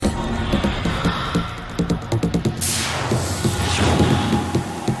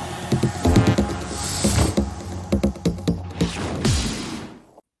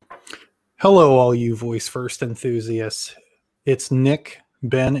Hello, all you voice first enthusiasts. It's Nick,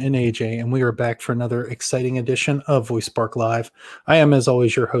 Ben, and AJ, and we are back for another exciting edition of Voice Spark Live. I am, as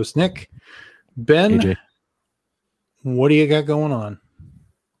always, your host, Nick. Ben, AJ. What do you got going on?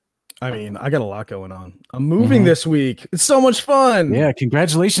 I mean, I got a lot going on. I'm moving this week. It's so much fun. Yeah,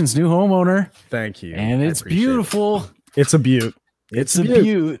 congratulations, new homeowner. Thank you. And it's beautiful. It's a beaut. It's a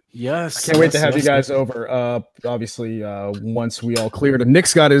beaut. Yes. I can't wait to have you guys over. Obviously, once we all cleared, and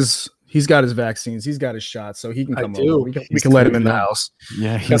Nick's got his vaccines, he's got his shots, so he can come over. We can let him in the house.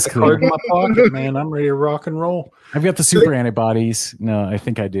 Yeah, Got the card in my pocket, man. I'm ready to rock and roll. I've got the super antibodies. No, I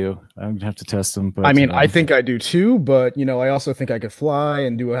think I do. I'm gonna have to test them. But I mean, I think I do too. But I also think I could fly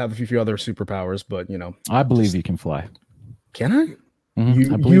and have a few other superpowers. But I believe you can fly. Can I?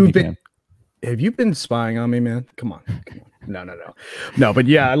 Mm-hmm. I believe you can. Have you been spying on me, man? Come on. No, but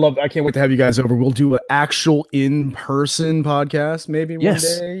yeah, I can't wait to have you guys over. We'll do an actual in-person podcast maybe one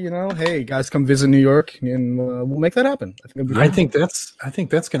day, Hey, guys, come visit New York and we'll make that happen. I think that's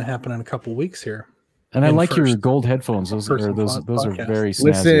going to happen in a couple weeks here. And I like your gold headphones. Those are very snazzy.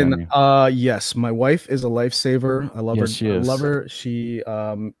 Listen, yes, my wife is a lifesaver. I love her. She is. I love her.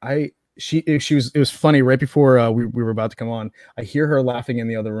 It was funny right before we were about to come on. I hear her laughing in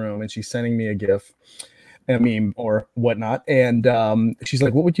the other room and she's sending me a GIF. I mean, or whatnot. And she's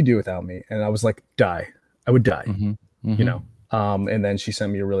like, what would you do without me? And I was like, die. I would die, and then she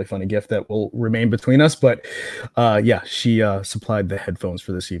sent me a really funny gift that will remain between us. But she supplied the headphones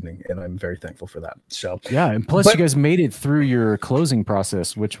for this evening, and I'm very thankful for that. So yeah, and plus you guys made it through your closing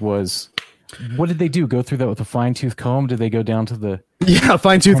process, which was, what did they do? Go through that with a fine-tooth comb? Did they go down to the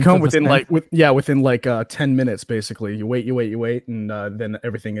fine-tooth comb within 10 minutes? Basically, you wait, and then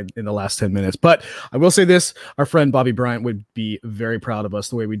everything in the last 10 minutes. But I will say this: our friend Bobby Bryant would be very proud of us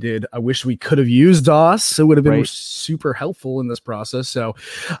the way we did. I wish we could have used DOS. It would have been super helpful in this process. So,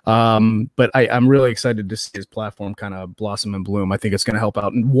 but I'm really excited to see his platform kind of blossom and bloom. I think it's going to help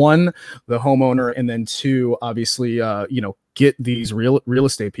out, one, the homeowner, and then two, obviously, get these real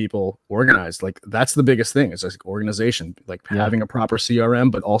estate people organized. Like, that's the biggest thing, is like organization, like having a proper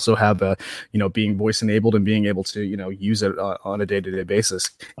CRM, but also have being voice enabled and being able to use it on a day-to-day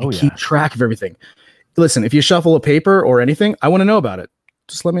basis and keep track of everything. Listen, if you shuffle a paper or anything, I want to know about it.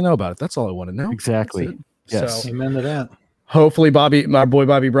 Just let me know about it. That's all I want to know. Exactly. Yes. So, amen to that. Hopefully my boy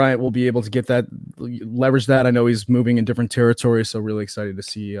Bobby Bryant will be able to get that, leverage that. I know he's moving in different territories, so really excited to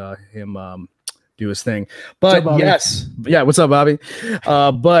see him do his thing. But what's up, Bobby?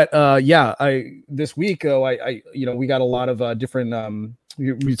 This week we got a lot of different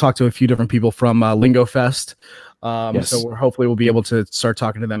we talked to a few different people from Lingo Fest. So we'll be able to start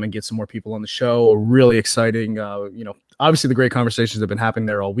talking to them and get some more people on the show. Really exciting. Obviously the great conversations have been happening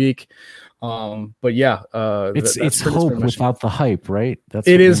there all week. It's hope without the hype, right?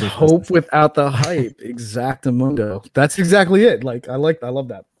 It is hope without the hype. Exactamundo. That's exactly it. I love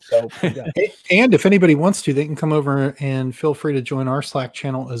that. So, yeah. And if anybody wants to, they can come over and feel free to join our Slack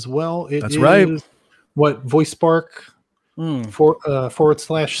channel as well. That's right. What, VoiceSpark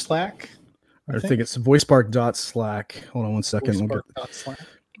 /Slack? I think it's VoiceSpark.Slack. Hold on one second. VoiceSpark.Slack.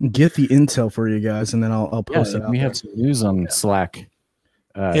 Get the intel for you guys, and then I'll post it out. We have some news on Slack.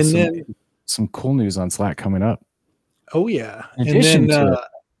 Some cool news on Slack coming up. Oh yeah.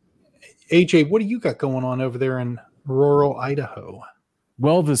 AJ, what do you got going on over there in rural Idaho?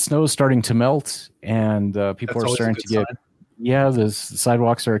 Well, the snow is starting to melt, and people are starting to get. Yeah, the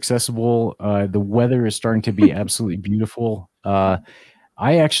sidewalks are accessible. The weather is starting to be absolutely beautiful. I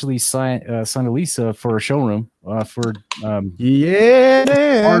actually signed a lease for a showroom for.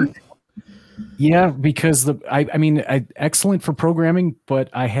 Yeah, because excellent for programming, but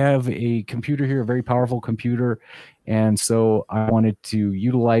I have a computer here, a very powerful computer, and so I wanted to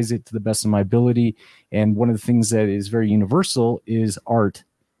utilize it to the best of my ability. And one of the things that is very universal is art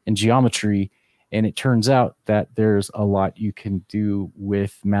and geometry, and it turns out that there's a lot you can do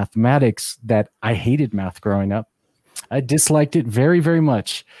with mathematics that I hated math growing up. I disliked it very, very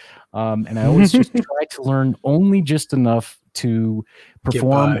much, and I always just tried to learn only just enough to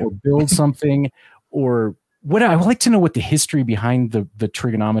perform or build something, or what I would like to know what the history behind the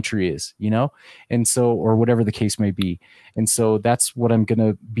trigonometry is, and so, or whatever the case may be. And so that's what I'm going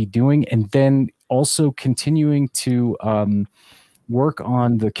to be doing. And then also continuing to work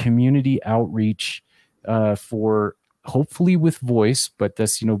on the community outreach for hopefully with voice, but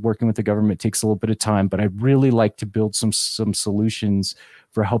that's, working with the government takes a little bit of time, but I'd really like to build some solutions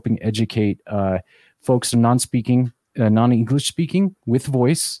for helping educate folks who are non-English speaking with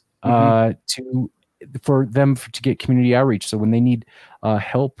voice for them to get community outreach. So when they need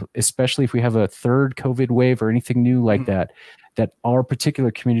help, especially if we have a third COVID wave or anything new like that our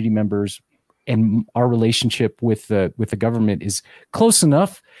particular community members and our relationship with the government is close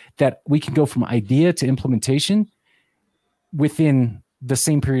enough that we can go from idea to implementation within the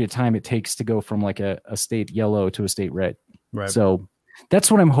same period of time it takes to go from like a state yellow to a state red. Right. So that's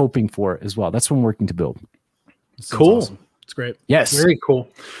what I'm hoping for as well. That's what I'm working to build. Cool. Awesome. It's great. Yes. Very cool.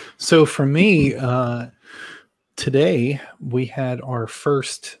 So for me, today we had our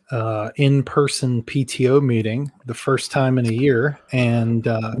first in-person PTO meeting, the first time in a year, and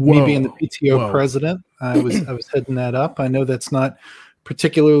me being the PTO president, I was heading that up. I know that's not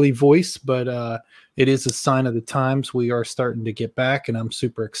particularly voice, but it is a sign of the times. We are starting to get back, and I'm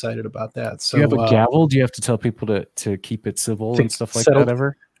super excited about that. So, do you have a gavel? Do you have to tell people to keep it civil and stuff like that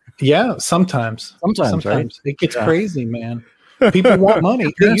ever? Yeah, sometimes right? It gets crazy, man. People want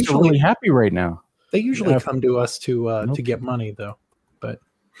money. They're usually really happy right now. They usually come to us to get money, though. But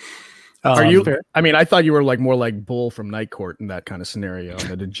are you? I mean, I thought you were like more like Bull from Night Court in that kind of scenario.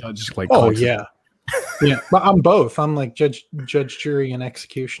 That the judge like. Oh yeah, yeah. But I'm both. I'm like judge, jury, and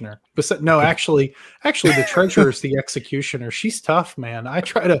executioner. But no, actually, the treasurer is the executioner. She's tough, man. I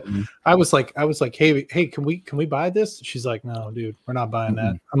try to. I was like, hey, can we buy this? She's like, no, dude, we're not buying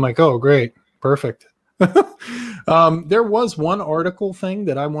that. I'm like, oh, great, perfect. There was one article thing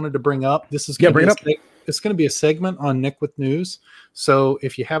that I wanted to bring up. This is it's going to be a segment on Nick with News. So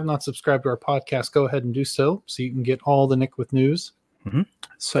if you have not subscribed to our podcast, go ahead and do so you can get all the Nick with News. Mm-hmm.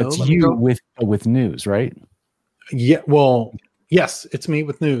 So it's you with news, right? Yeah. Well, yes, it's me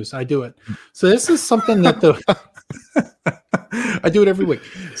with news. I do it. So this is something that I do it every week.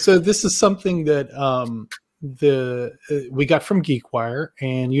 So this is something that we got from GeekWire,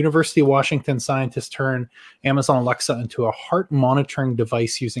 and University of Washington scientists turn Amazon Alexa into a heart monitoring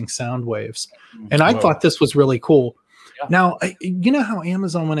device using sound waves. And I thought this was really cool. Yeah. Now, you know how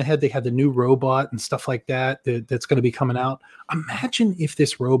Amazon went ahead, they had the new robot and stuff like that's going to be coming out. Imagine if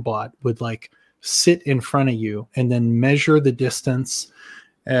this robot would like sit in front of you and then measure the distance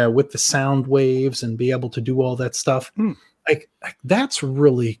with the sound waves and be able to do all that stuff. Like that's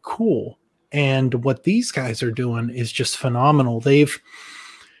really cool. And what these guys are doing is just phenomenal. They've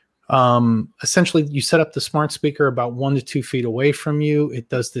essentially, you set up the smart speaker about 1 to 2 feet away from you. It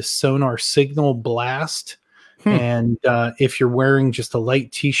does this sonar signal blast. And if you're wearing just a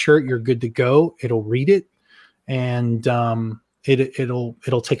light t-shirt, you're good to go. It'll read it. And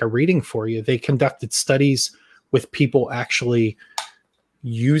it'll take a reading for you. They conducted studies with people actually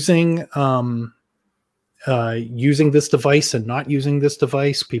using this device and not using this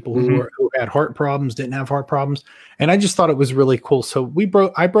device, people who had heart problems, didn't have heart problems. And I just thought it was really cool. So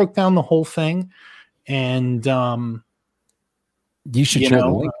I broke down the whole thing, and you should share the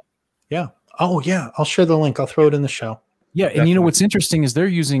link. Yeah. Oh yeah. I'll share the link. I'll throw it in the show. Yeah. And you know, what's interesting is they're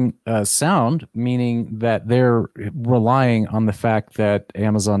using sound, meaning that they're relying on the fact that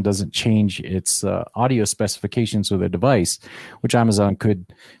Amazon doesn't change its audio specifications with their device, which Amazon could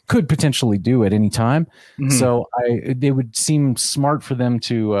potentially do at any time. So they would seem smart for them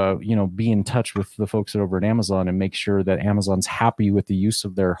to, be in touch with the folks over at Amazon and make sure that Amazon's happy with the use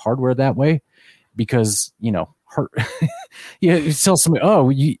of their hardware that way, because, you tell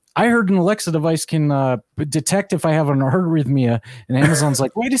somebody, I heard an Alexa device can detect if I have an arrhythmia, and Amazon's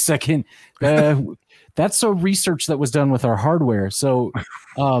like, wait a second, that's a research that was done with our hardware. So,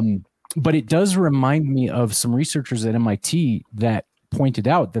 but it does remind me of some researchers at MIT that pointed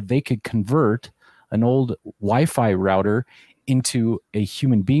out that they could convert an old Wi-Fi router into a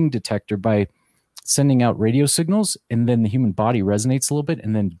human being detector by sending out radio signals, and then the human body resonates a little bit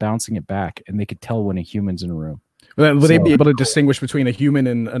and then bouncing it back, and they could tell when a human's in a room. Would they be able to distinguish between a human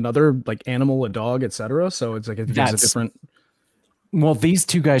and another, like animal, a dog, etc.? So it's like a different. Well, these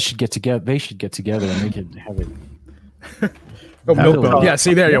two guys should get together. They should get together and they could have it. Milkbone. Yeah,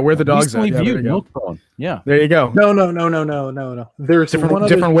 see there. Yeah, where the dogs at? Yeah, Milkbone. Yeah, there you go. No. There's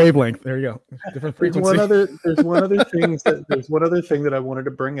different wavelength. There you go. Different frequency. There's one other thing that I wanted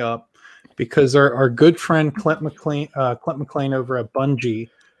to bring up, because our good friend Clint McLean over at Bungie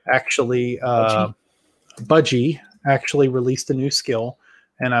actually Budgie actually released a new skill,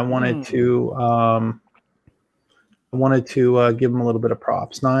 and I wanted to give him a little bit of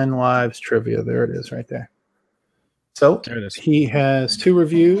props. 9 Lives Trivia. There it is, right there. So he has 2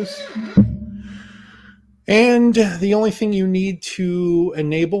 reviews, and the only thing you need to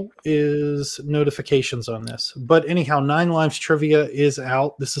enable is notifications on this. But anyhow, 9 Lives Trivia is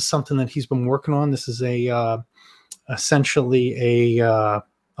out. This is something that he's been working on. This is essentially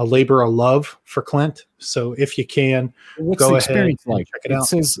a labor of love for Clint. So if you can, go ahead and check it out. It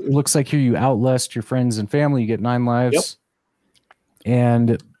says, it looks like here you outlast your friends and family. You get 9 lives. Yep. And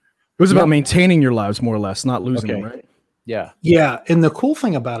it was about maintaining your lives, more or less, not losing them, right? Yeah, and the cool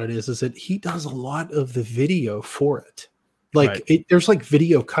thing about it is that he does a lot of the video for it. Like there's like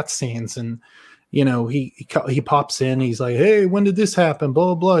video cutscenes, and you know he pops in. He's like, "Hey, when did this happen? Blah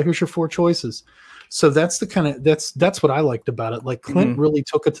blah blah. Here's your 4 choices." So that's the kind of that's what I liked about it. Like Clint really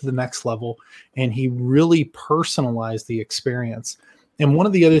took it to the next level, and he really personalized the experience. And one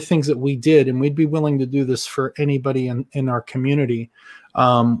of the other things that we did, and we'd be willing to do this for anybody in our community,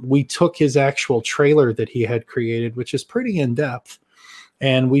 we took his actual trailer that he had created, which is pretty in depth,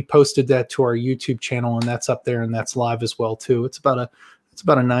 and we posted that to our YouTube channel, and that's up there and that's live as well too. It's about a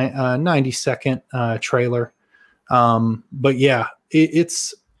 90-second trailer, but yeah,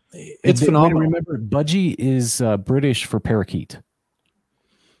 it's phenomenal. Remember, budgie is British for parakeet.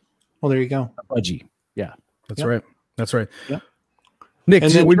 Well, there you go. Budgie. Yeah, that's right. That's right. Yeah. Nick, do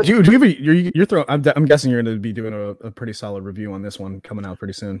you have you're throwing? I'm guessing you're going to be doing a pretty solid review on this one coming out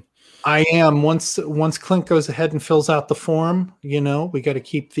pretty soon. I am. Once Clint goes ahead and fills out the form, you know, we got to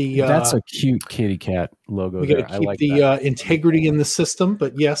keep the. That's a cute kitty cat logo. We got to keep the integrity in the system,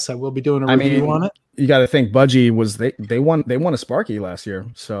 but yes, I will be doing a review on it. You got to think, Budgie was they won a Sparky last year,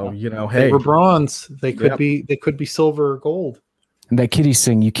 so you know, hey, they were bronze. They could be silver or gold. And that kitty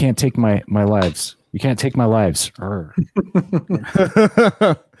sing, "You can't take my lives. You can't take my lives."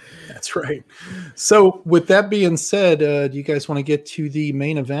 That's right. So with that being said, do you guys want to get to the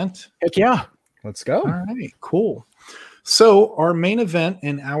main event? Heck yeah. Let's go. All right, cool. So our main event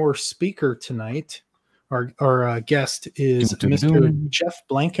and our speaker tonight, our guest is Mr. Jeff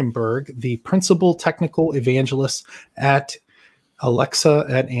Blankenberg, the principal technical evangelist at Alexa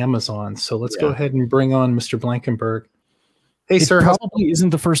at Amazon. So let's go ahead and bring on Mr. Blankenberg. Hey, it sir. Probably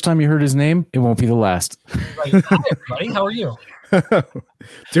isn't the first time you heard his name. It won't be the last. Right. Hi, everybody. How are you?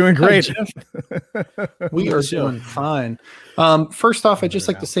 Doing great. Hi, we are doing fine. First off, I'd just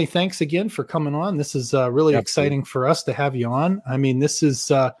like to say thanks again for coming on. This is really exciting for us to have you on. I mean, this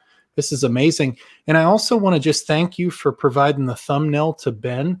is amazing. And I also want to just thank you for providing the thumbnail to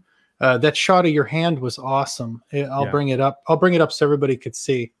Ben. That shot of your hand was awesome. I'll bring it up. I'll bring it up so everybody could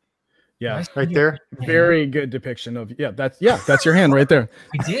see. Yeah, nice right there. Very good depiction of that's your hand right there.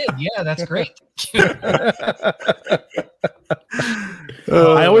 I did. Yeah, that's great.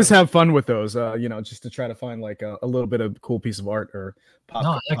 I always have fun with those, just to try to find like a little bit of cool piece of art or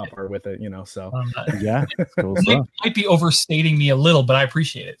pop art with it, so yeah, cool stuff. Might be overstating me a little, but I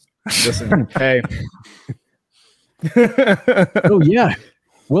appreciate it. Listen, hey. Oh yeah.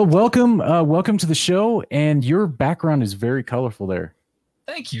 Well, welcome to the show, and your background is very colorful there.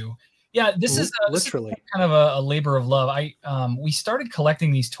 Thank you. Yeah, this is literally kind of a labor of love. We started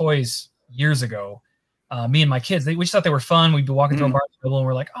collecting these toys years ago. Me and my kids, we just thought they were fun. We'd be walking through a Barnes & Noble and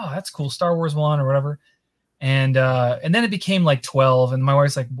we're like, "Oh, that's cool, Star Wars one or whatever." And then it became like 12, and my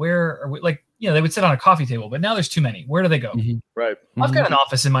wife's like, "Where are we?" Like, they would sit on a coffee table, but now there's too many. Where do they go? Mm-hmm. Right. I've got an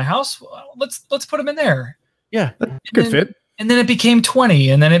office in my house. Well, let's put them in there. Yeah, good fit. And then it became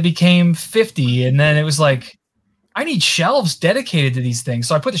 20, and then it became 50, and then it was like, I need shelves dedicated to these things.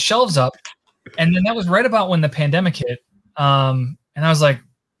 So I put the shelves up, and then that was right about when the pandemic hit. And I was like,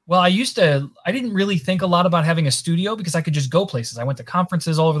 well, I didn't really think a lot about having a studio because I could just go places. I went to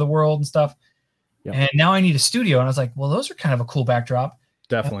conferences all over the world and stuff. Yep. And now I need a studio. And I was like, well, those are kind of a cool backdrop.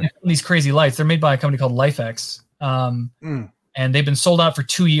 Definitely. These crazy lights, they're made by a company called LifeX. And they've been sold out for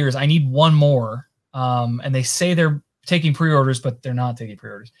 2 years. I need one more. And they say they're taking pre-orders, but they're not taking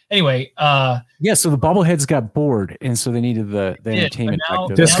pre-orders. Anyway, so the bobbleheads got bored, and so they needed the entertainment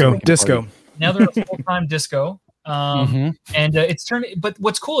disco. Now they're a full-time disco. And it's turned, but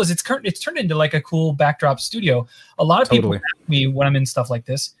what's cool is it's turned into like a cool backdrop studio. A lot of people ask me when I'm in stuff like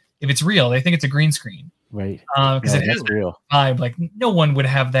this if it's real. They think it's a green screen, right? Because it is real. Like no one would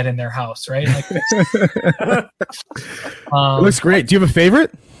have that in their house, right? Like, it looks great. Do you have a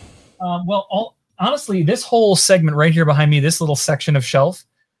favorite? Honestly, this whole segment right here behind me, this little section of shelf,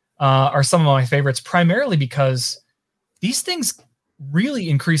 are some of my favorites, primarily because these things really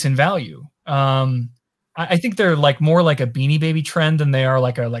increase in value. I think they're like more like a Beanie Baby trend than they are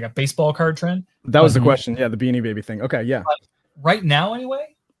like a baseball card trend. That was the question. Yeah, the Beanie Baby thing. Okay, yeah. But right now,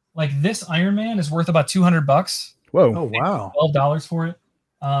 anyway, like this Iron Man is worth about $200. Whoa! Oh wow! $12 for it.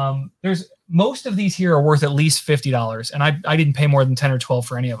 There's most of these here are worth at least $50, and I didn't pay more than 10 or 12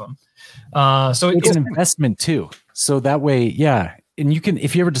 for any of them. So it's an investment too. So that way, yeah. And you can,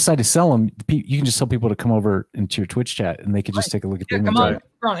 if you ever decide to sell them, you can just tell people to come over into your Twitch chat, and they could just take a look at them. Come on.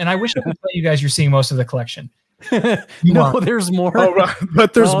 And I wish I could tell you guys you're seeing most of the collection. There's more. Oh, right.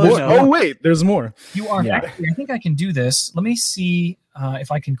 But there's more. No. Oh, wait, there's more. You are. Yeah. Actually, I think I can do this. Let me see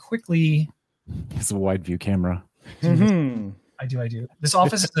if I can quickly. It's a wide view camera. I do. This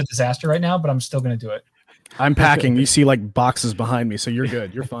office is a disaster right now, but I'm still going to do it. I'm packing. You see like boxes behind me, so you're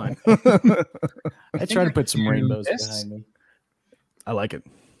good. You're fine. I try to put some rainbows behind me. I like it.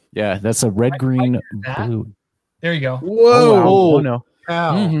 Yeah, that's a red, green, blue. There you go. Whoa! Oh, no.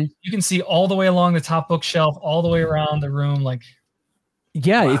 Wow. You can see all the way along the top bookshelf, all the way around the room. Like,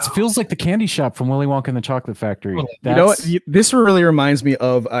 yeah, it feels like the candy shop from Willy Wonka and the Chocolate Factory. Totally. You know what? This really reminds me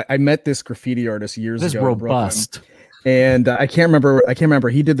of I met this graffiti artist years this ago. Robust. And I can't remember.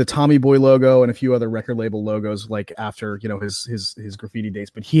 He did the Tommy Boy logo and a few other record label logos, like after his graffiti days.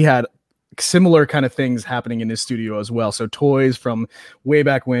 But he had similar kind of things happening in his studio as well. So toys from way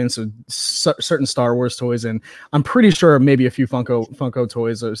back when, so certain Star Wars toys, and I'm pretty sure maybe a few Funko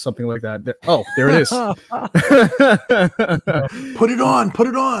toys or something like that. Oh, there it is. Put it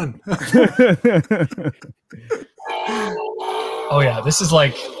on. oh yeah, this is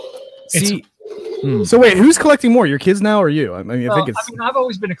like. See. So wait, who's collecting more? Your kids now or you? I mean, I've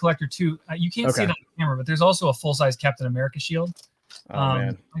always been a collector too. You can't see it on camera, but there's also a full-size Captain America shield. Oh,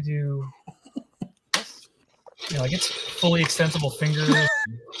 man. I do. Like it's fully extensible fingers.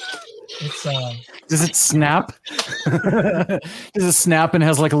 It's Does it snap? Does it snap and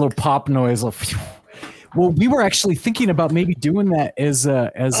has like a little pop noise? Well, we were actually thinking about maybe doing that as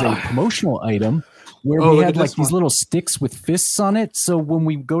a promotional item, where we had like these little sticks with fists on it. So when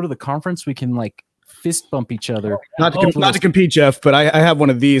we go to the conference, we can like fist bump each other. Not to compete, Jeff, but I have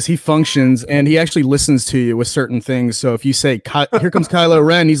one of these. He functions and he actually listens to you with certain things. So if you say, "Here comes Kylo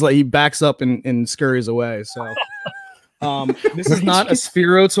Ren," he backs up and scurries away. So this is not a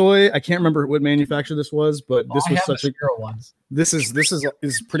Sphero toy. I can't remember what manufacturer this was, but this was such a Sphero ones. This is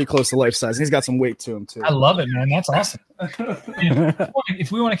pretty close to life size. He's got some weight to him too. I love it, man. That's awesome.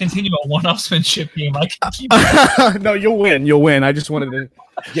 If we want to continue a one-upsmanship game, I can keep. No, you'll win. You'll win. I just wanted to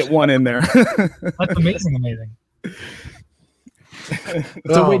get one in there. That's amazing.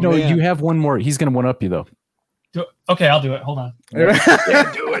 So wait, no, you have one more. He's going to one-up you though. Okay, I'll do it. Hold on.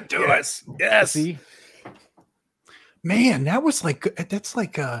 Yeah, do it. Yes. See? Man, that's like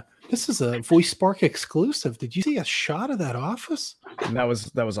this is a Voice Spark exclusive. Did you see a shot of that office? That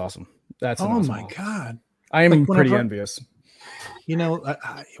was awesome. That's oh awesome my office. God. I am pretty envious. You know,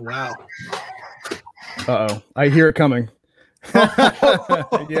 wow. Uh-oh. I hear it coming.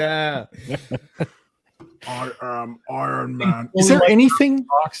 Yeah. I am Iron Man. Is there anything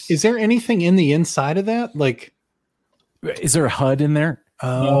in the inside of that? Like, is there a HUD in there?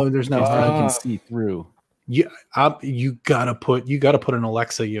 Oh, there's no I HUD. can see through. Yeah, you gotta put an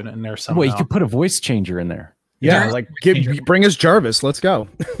Alexa unit in there somehow. Well, you could put a voice changer in there. Yeah, like bring us Jarvis. Let's go.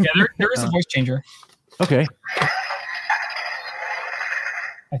 Yeah, there is a voice changer. Okay.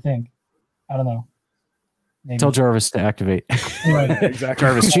 I think. I don't know. Maybe. Tell Jarvis to activate. Right. Exactly.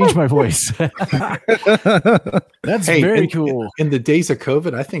 Jarvis, change my voice. That's very cool. In the days of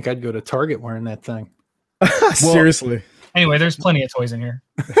COVID, I think I'd go to Target wearing that thing. Seriously. Anyway, there's plenty of toys in here.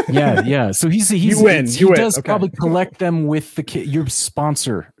 Yeah. So he does probably collect them with the kid. You're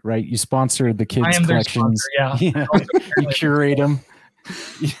sponsor, right? You sponsor the kids' collections. Sponsor, yeah. You curate them.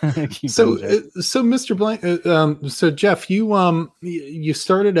 So Mr. Blank, so Jeff, you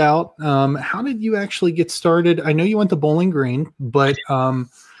started out. How did you actually get started? I know you went to Bowling Green, but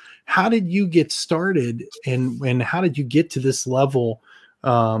how did you get started, and how did you get to this level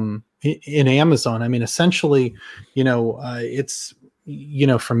in Amazon? I mean, essentially, it's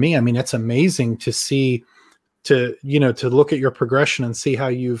for me, I mean, it's amazing to see, to look at your progression and see how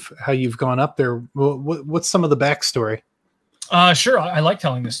you've gone up there. What's some of the backstory? Sure. I like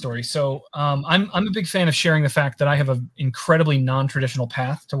telling this story. So I'm a big fan of sharing the fact that I have an incredibly non-traditional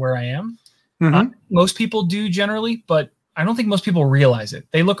path to where I am. Mm-hmm. Most people do generally, but I don't think most people realize it.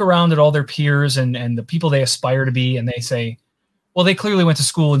 They look around at all their peers and the people they aspire to be, and they say, well, they clearly went to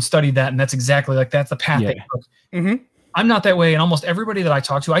school and studied that, and that's exactly like that's the path they took. Mm-hmm. I'm not that way, and almost everybody that I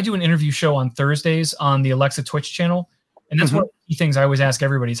talk to, I do an interview show on Thursdays on the Alexa Twitch channel, and that's one of the key things I always ask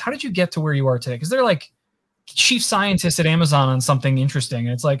everybody is, how did you get to where you are today? Because they're like chief scientists at Amazon on something interesting,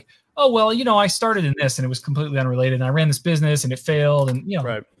 and it's like, oh, well, I started in this, and it was completely unrelated, and I ran this business, and it failed, and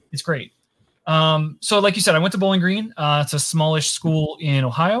right. It's great. So like you said, I went to Bowling Green. It's a smallish school in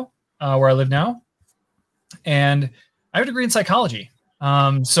Ohio, where I live now, and I have a degree in psychology.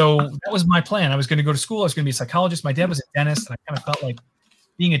 So that was my plan. I was going to go to school. I was going to be a psychologist. My dad was a dentist, and I kind of felt like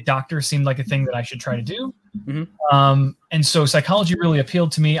being a doctor seemed like a thing that I should try to do. Mm-hmm. And so psychology really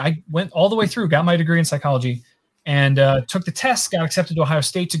appealed to me. I went all the way through, got my degree in psychology, and took the test, got accepted to Ohio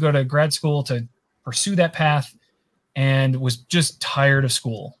State to go to grad school to pursue that path, and was just tired of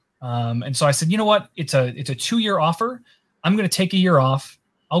school. And so I said, you know what? It's a 2-year offer. I'm going to take a year off.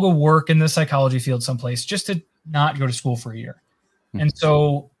 I'll go work in the psychology field someplace just to not go to school for a year. And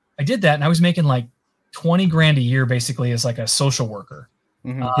so I did that, and I was making like $20 grand a year basically as like a social worker.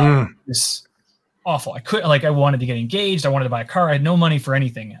 It's awful. I wanted to get engaged. I wanted to buy a car. I had no money for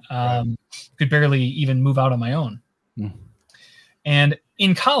anything. Could barely even move out on my own. And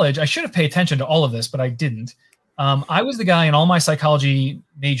in college, I should have paid attention to all of this, but I didn't. I was the guy in all my psychology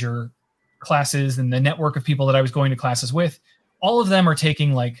major classes and the network of people that I was going to classes with. All of them are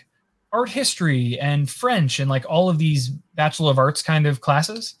taking like art history and French and like all of these Bachelor of Arts kind of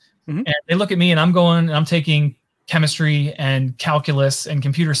classes. And they look at me and I'm taking chemistry and calculus and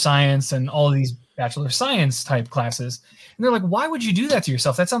computer science and all of these Bachelor of Science type classes. And they're like, why would you do that to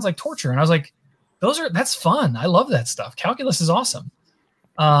yourself? That sounds like torture. And I was like, that's fun. I love that stuff. Calculus is awesome.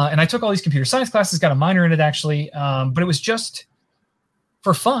 And I took all these computer science classes, got a minor in it actually. But it was just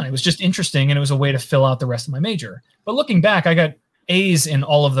for fun. It was just interesting. And it was a way to fill out the rest of my major. But looking back, I got A's in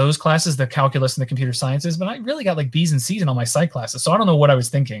all of those classes, the calculus and the computer sciences, but I really got like B's and C's in all my psych classes. So I don't know what I was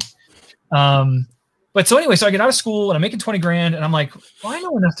thinking. But so anyway, so I get out of school and I'm making 20 grand and I'm like, well, I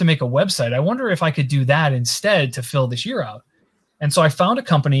know enough to make a website. I wonder if I could do that instead to fill this year out. And so I found a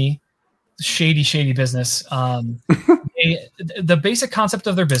company, shady business. The basic concept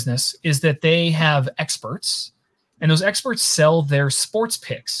of their business is that they have experts and those experts sell their sports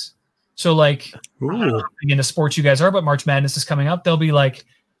picks. So like, I don't know how big into sports you guys are, but March Madness is coming up. They'll be like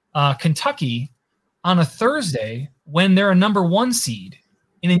Kentucky on a Thursday when they're a number 1 seed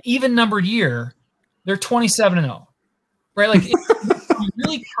in an even numbered year, they're 27-0, right? Like it's a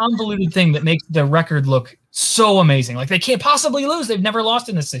really convoluted thing that makes the record look so amazing. Like they can't possibly lose. They've never lost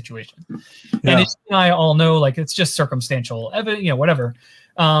in this situation. Yeah. And I all know, like it's just circumstantial evidence, whatever.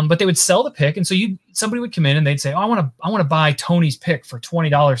 But they would sell the pick. And so somebody would come in and they'd say, oh, I want to buy Tony's pick for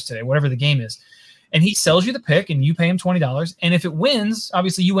 $20 today, whatever the game is. And he sells you the pick and you pay him $20. And if it wins,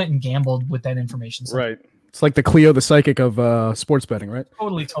 obviously you went and gambled with that information. So right. It's like the Cleo, the psychic of sports betting, right?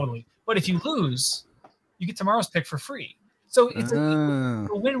 Totally. But if you lose, you get tomorrow's pick for free. So it's a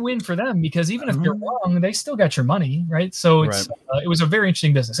win-win for them because even if you're wrong, they still got your money, right? So it was a very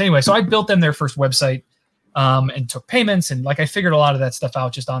interesting business. Anyway, so I built them their first website and took payments and like I figured a lot of that stuff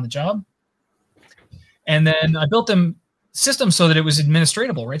out just on the job. And then I built them systems so that it was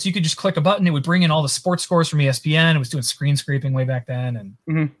administratable, right? So you could just click a button, it would bring in all the sports scores from ESPN. It was doing screen scraping way back then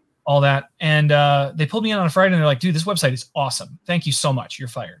and all that. And they pulled me in on a Friday and they're like, dude, this website is awesome. Thank you so much. You're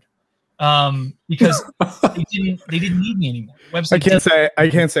fired. Because they didn't need me anymore. I can't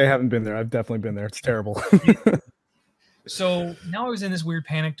say I haven't been there. I've definitely been there. It's terrible. So now I was in this weird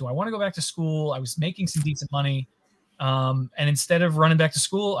panic. Do I want to go back to school? I was making some decent money. And instead of running back to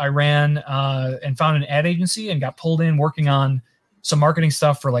school, I ran and found an ad agency and got pulled in working on some marketing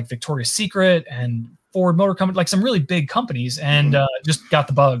stuff for like Victoria's Secret and Ford Motor Company, like some really big companies, and just got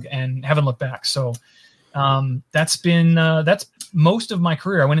the bug and haven't looked back. So that's most of my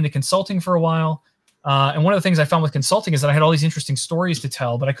career. I went into consulting for a while. And one of the things I found with consulting is that I had all these interesting stories to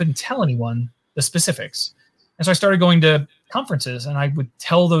tell, but I couldn't tell anyone the specifics. And so I started going to conferences and I would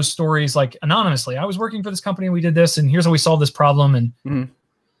tell those stories like anonymously. I was working for this company and we did this and here's how we solved this problem. And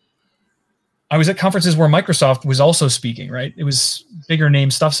I was at conferences where Microsoft was also speaking, right? It was bigger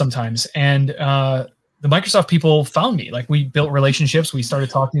name stuff sometimes. And the Microsoft people found me. Like we built relationships. We started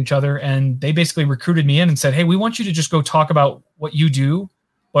talking to each other and they basically recruited me in and said, hey, we want you to just go talk about what you do,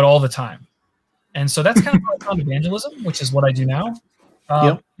 but all the time. And so that's kind of how I found evangelism, which is what I do now.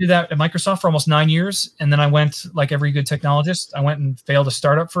 Did that at Microsoft for almost 9 years. And then I went, like every good technologist, I went and failed a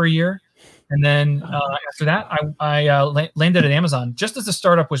startup for a year. And then after that, I landed at Amazon. Just as the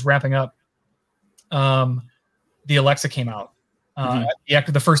startup was wrapping up, the Alexa came out,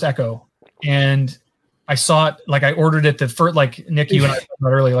 the first Echo. And I saw it, like I ordered it like Nick, you and I talked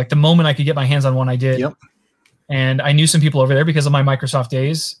about earlier, like the moment I could get my hands on one, I did. Yep. And I knew some people over there because of my Microsoft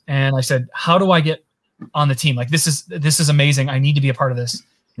days. And I said, how do I get on the team? Like, this is amazing. I need to be a part of this.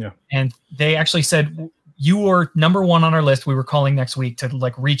 Yeah. And they actually said, you were number one on our list. We were calling next week to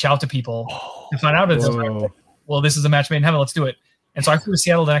like reach out to people and find out if this is, well, this is a match made in heaven. Let's do it. And so I flew to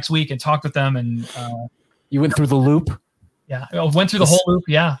Seattle the next week and talked with them. And you went through the loop. Yeah, I went through the whole loop.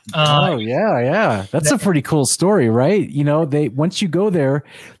 Yeah. Yeah. That's a pretty cool story, right? You know, once you go there,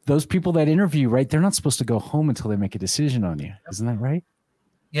 those people that interview, right? They're not supposed to go home until they make a decision on you. Isn't that right?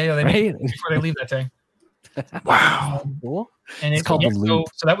 Yeah. They make it before they leave that day. Wow. Cool. And it's called the loop.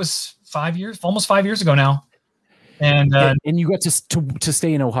 So that was 5 years, almost 5 years ago now. And you got to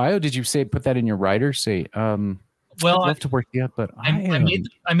stay in Ohio. Did you put that in your writer? Well, I'd love to work you up, but I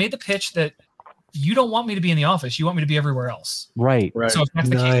made the pitch that you don't want me to be in the office. You want me to be everywhere else. Right. So if that's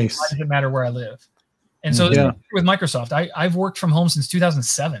the case, why does it matter where I live? And so with Microsoft, I've worked from home since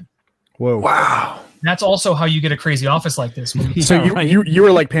 2007. Whoa. Wow. That's also how you get a crazy office like this. So you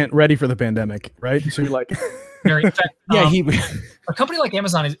were like ready for the pandemic, right? So you're like, in fact, a company like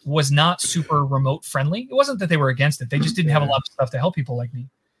Amazon was not super remote friendly. It wasn't that they were against it; they just didn't have a lot of stuff to help people like me.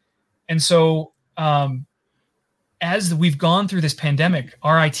 And so, as we've gone through this pandemic,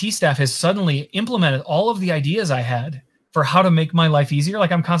 our IT staff has suddenly implemented all of the ideas I had for how to make my life easier.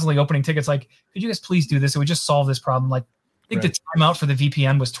 Like I'm constantly opening tickets. Like, could you guys please do this? It would just solve this problem. Like, I think the timeout for the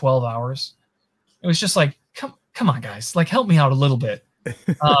VPN was 12 hours. It was just like, come on, guys, like help me out a little bit.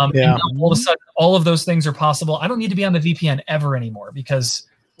 And now all of a sudden, all of those things are possible. I don't need to be on the VPN ever anymore because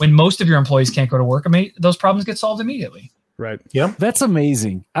when most of your employees can't go to work, those problems get solved immediately. Right. Yep. That's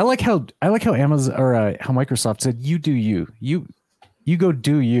amazing. I like how Amazon or how Microsoft said, "You do you. You go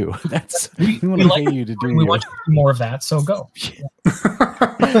do you." That's we want to pay you to do. We want you to do more of that. So go.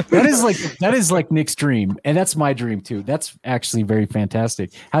 That is like Nick's dream, and that's my dream too. That's actually very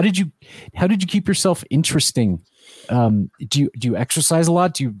fantastic. How did you keep yourself interesting? Do you exercise a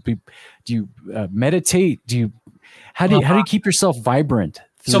lot? Do you meditate? How do you keep yourself vibrant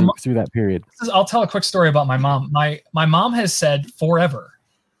through that period? I'll tell a quick story about my mom. My mom has said forever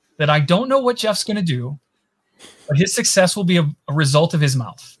that I don't know what Jeff's going to do, but his success will be a result of his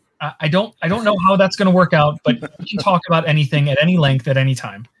mouth. I don't know how that's going to work out, but we can talk about anything at any length at any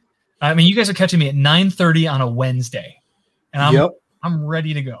time. I mean, you guys are catching me at 9:30 on a Wednesday, and I'm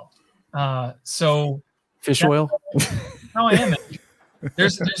ready to go. So fish oil. How I am.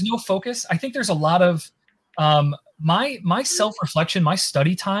 There's no focus. I think there's a lot of my self-reflection, my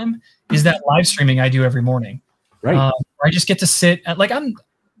study time is that live streaming I do every morning. Right. Where I just get to sit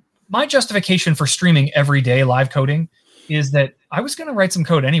my justification for streaming every day live coding is that I was going to write some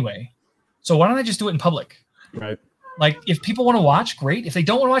code anyway. So why don't I just do it in public? Right. Like if people want to watch, great. If they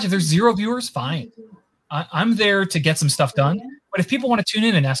don't want to watch, if there's 0 viewers, fine. I'm there to get some stuff done. But if people want to tune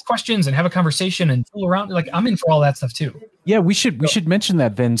in and ask questions and have a conversation and fool around, like I'm in for all that stuff too. Yeah, we should mention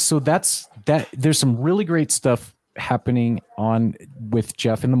that then. So that's that. There's some really great stuff happening on with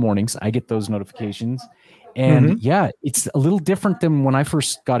Jeff in the mornings. I get those notifications. And it's a little different than when I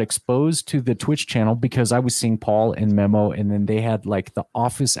first got exposed to the Twitch channel because I was seeing Paul and Memo, and then they had like the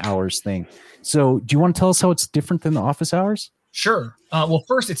office hours thing. So do you want to tell us how it's different than the office hours? Sure. Well,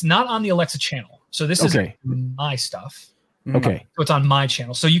 first, it's not on the Alexa channel. So this is my stuff. Okay. So it's on my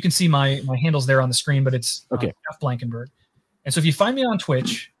channel. So you can see my handles there on the screen, but it's Jeff Blankenberg. And so if you find me on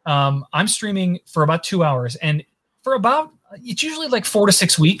Twitch, I'm streaming for about 2 hours. And for it's usually like 4 to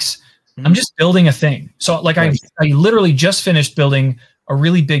 6 weeks. I'm just building a thing. So like I literally just finished building a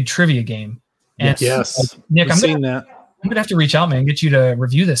really big trivia game. And yes. Nick, I'm going to have to reach out, man, get you to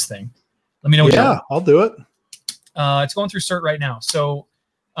review this thing. Let me know what you think. I'll do it. It's going through cert right now. So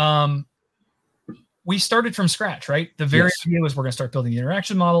we started from scratch, right? The very idea was we're going to start building the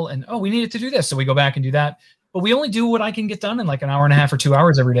interaction model and, we needed to do this. So we go back and do that. But we only do what I can get done in like an hour and a half or 2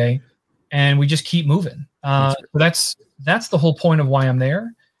 hours every day. And we just keep moving. That's the whole point of why I'm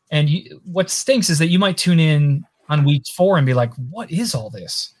there. And what stinks is that you might tune in on week 4 and be like, what is all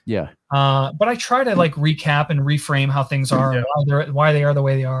this? Yeah. But I try to like recap and reframe how things are, and why they are the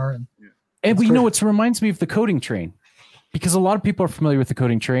way they are. And it reminds me of the coding train, because a lot of people are familiar with the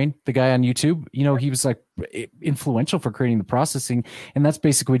coding train. The guy on YouTube, he was like influential for creating the processing. And that's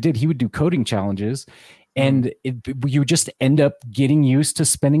basically what he did. He would do coding challenges, and you would just end up getting used to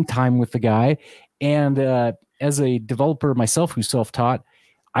spending time with the guy. And as a developer myself who's self-taught,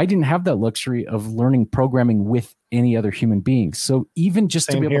 I didn't have that luxury of learning programming with any other human beings. So even just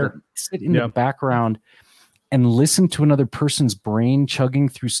to be able to sit in the background and listen to another person's brain chugging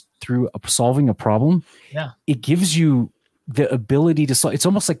through solving a problem, it gives you the ability to solve. It's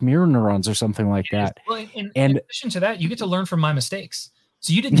almost like mirror neurons or something like that. Well, in addition to that, you get to learn from my mistakes.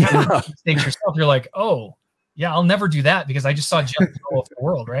 So you didn't have mistakes yourself. You're like, I'll never do that because I just saw Jeff go off the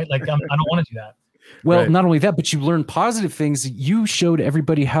world, right? Like I don't want to do that. Well, not only that, but you learn positive things. You showed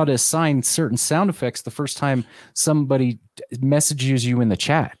everybody how to assign certain sound effects the first time somebody messages you in the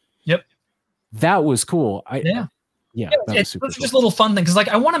chat. Yep. That was cool. It's just a little fun thing because like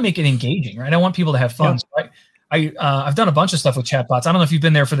I want to make it engaging, right? I want people to have fun. So I've done a bunch of stuff with chatbots. I don't know if you've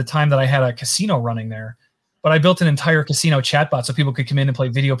been there for the time that I had a casino running there, but I built an entire casino chatbot so people could come in and play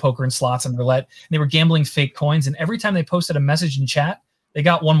video poker and slots and roulette. And they were gambling fake coins, and every time they posted a message in chat, they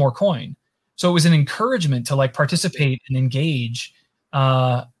got one more coin. So it was an encouragement to like participate and engage.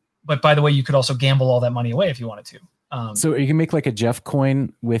 But by the way, you could also gamble all that money away if you wanted to. So you can make like a Jeff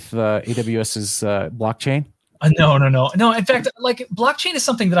coin with AWS's blockchain? No. In fact, like blockchain is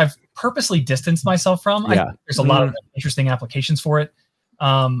something that I've purposely distanced myself from. There's a lot of interesting applications for it.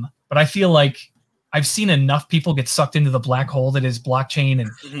 But I feel like I've seen enough people get sucked into the black hole that is blockchain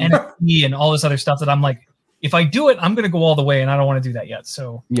and NFT and all this other stuff that I'm like, if I do it, I'm going to go all the way, and I don't want to do that yet.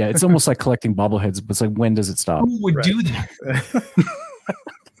 So yeah, it's almost like collecting bobbleheads, but it's like, when does it stop? who would do that?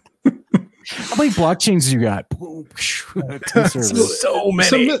 How many blockchains you got? So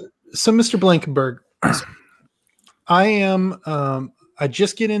many. So Mr. Blankenberg, I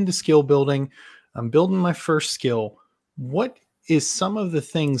just get into skill building. I'm building my first skill. What is some of the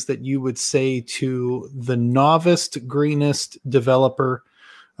things that you would say to the novice, greenest developer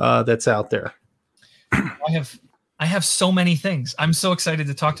that's out there? I have so many things. I'm so excited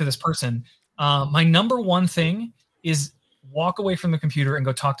to talk to this person. My number one thing is walk away from the computer and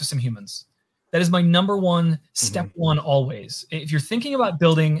go talk to some humans. That is my number one, step one always. If you're thinking about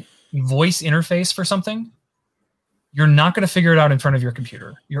building voice interface for something, you're not going to figure it out in front of your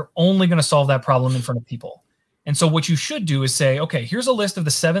computer. You're only going to solve that problem in front of people. And so what you should do is say, okay, here's a list of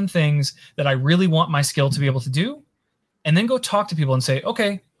the 7 things that I really want my skill to be able to do. And then go talk to people and say,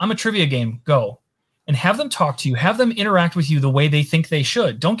 okay, I'm a trivia game, go. And have them talk to you, have them interact with you the way they think they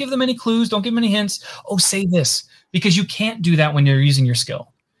should. Don't give them any clues, don't give them any hints. Oh, say this, because you can't do that when you're using your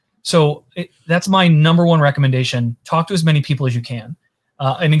skill. So that's my number one recommendation. Talk to as many people as you can.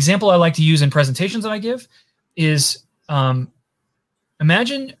 An example I like to use in presentations that I give is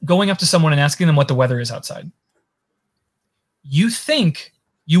imagine going up to someone and asking them what the weather is outside. You think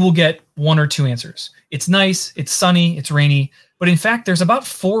you will get 1 or 2 answers. It's nice, it's sunny, it's rainy, but in fact, there's about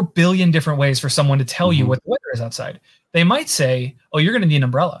 4 billion different ways for someone to tell you what the weather is outside. They might say, oh, you're going to need an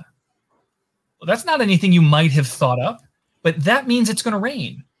umbrella. Well, that's not anything you might have thought up, but that means it's going to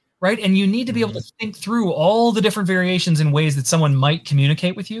rain, right? And you need to be able to think through all the different variations and ways that someone might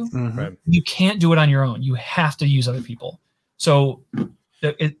communicate with you. You can't do it on your own. You have to use other people. So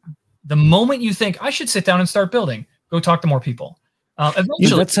the moment you think, I should sit down and start building, go talk to more people.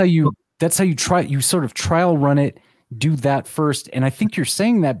 Eventually, that's how you try. You sort of trial run it, do that first. And I think you're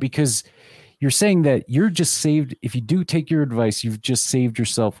saying that because you're saying that you're just saved. If you do take your advice, you've just saved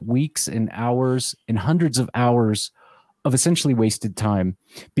yourself weeks and hours and hundreds of hours of essentially wasted time,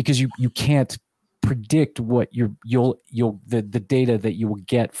 because you can't predict what the data that you will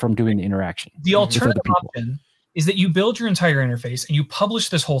get from doing the interaction. The alternative option is that you build your entire interface and you publish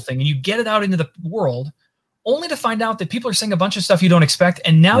this whole thing and you get it out into the world, only to find out that people are saying a bunch of stuff you don't expect.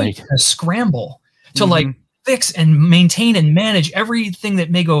 And now you can scramble to like fix and maintain and manage everything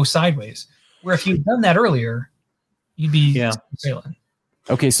that may go sideways. Where if you'd done that earlier, you'd be failing.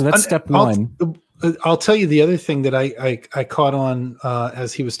 Okay, so that's step one. I'll tell you the other thing that I caught on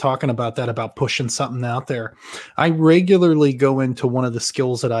as he was talking about that, about pushing something out there. I regularly go into one of the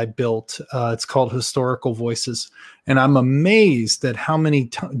skills that I built. It's called Historical Voices. And I'm amazed at how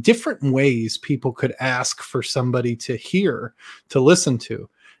many different ways people could ask for somebody to hear, to listen to.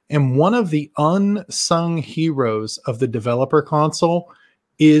 And one of the unsung heroes of the developer console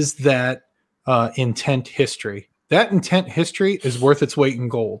is that intent history. That intent history is worth its weight in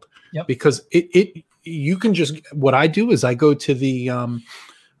gold. Yep. Because you can just, what I do is I go to the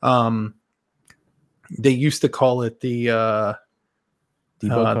they used to call it the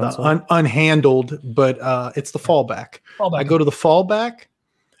unhandled, but it's the fallback. I go to the fallback.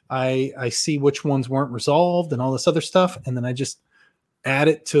 I see which ones weren't resolved and all this other stuff, and then I just add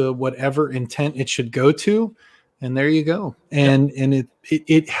it to whatever intent it should go to, and there you go. And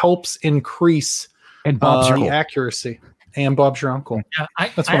it helps increase the accuracy. And Bob's your uncle. Yeah,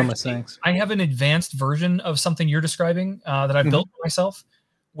 that's one of my sayings. I have an advanced version of something you're describing that I've built for myself,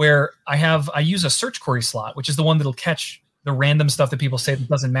 where I use a search query slot, which is the one that'll catch the random stuff that people say that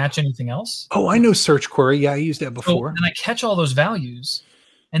doesn't match anything else. Oh, I know search query. Yeah, I used that before. And I catch all those values,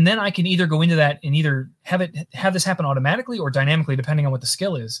 and then I can either go into that and either have this happen automatically or dynamically, depending on what the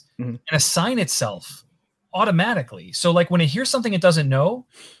skill is, and assign itself automatically. So like when it hears something it doesn't know,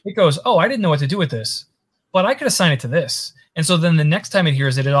 it goes, oh, I didn't know what to do with this, but I could assign it to this. And so then the next time it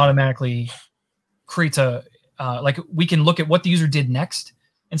hears it, it automatically creates like we can look at what the user did next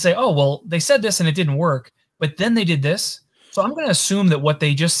and say, oh, well, they said this and it didn't work, but then they did this. So I'm going to assume that what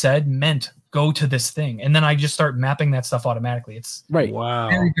they just said meant go to this thing. And then I just start mapping that stuff automatically. It's right. Wow.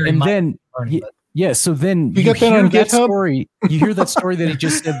 Very, very and then, so then you got that on GitHub? Story, you hear that story that he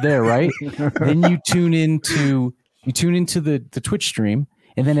just said there, right? Then you tune into the Twitch stream.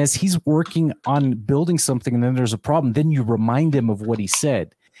 And then as he's working on building something and then there's a problem, then you remind him of what he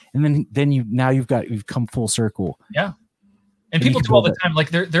said. And then you've come full circle. Yeah. And people do all the time.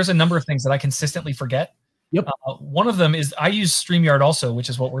 Like there's a number of things that I consistently forget. Yep. One of them is I use StreamYard also, which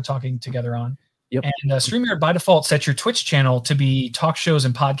is what we're talking together on. Yep. And StreamYard by default sets your Twitch channel to be talk shows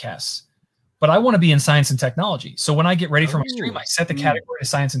and podcasts. But I want to be in science and technology. So when I get ready for my stream, I set the category to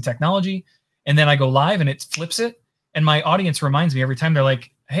science and technology. and then I go live and it flips it. And my audience reminds me every time. They're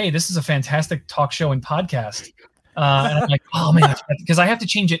like, hey, this is a fantastic talk show and podcast. And I'm like, oh man, because I have to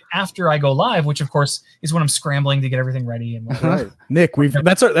change it after I go live, which of course is when I'm scrambling to get everything ready. And right. Nick,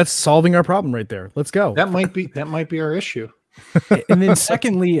 that's solving our problem right there. Let's go. That might be our issue. And then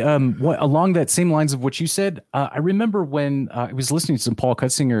secondly, along that same lines of what you said, I remember when I was listening to some Paul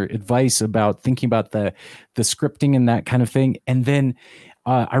Cutsinger advice about thinking about the scripting and that kind of thing. And then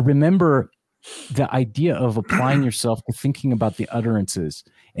I remember the idea of applying yourself to thinking about the utterances.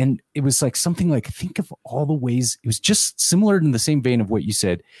 And it was like something like, think of all the ways. It was just similar in the same vein of what you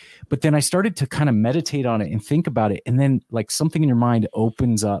said. But then I started to kind of meditate on it and think about it. And then like something in your mind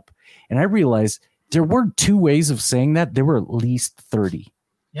opens up. And I realized there weren't 2 ways of saying that. There were at least 30.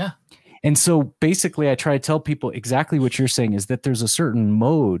 Yeah. And so basically I try to tell people exactly what you're saying, is that there's a certain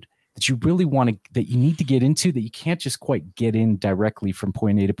mode that you really want to, that you need to get into, that you can't just quite get in directly from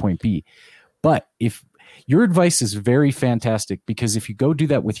point A to point B. But if your advice is very fantastic, because if you go do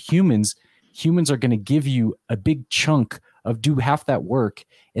that with humans are going to give you a big chunk of do half that work.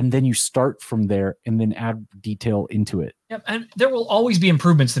 And then you start from there and then add detail into it. Yep. And there will always be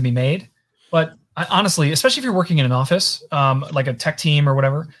improvements to be made. But honestly, especially if you're working in an office, like a tech team or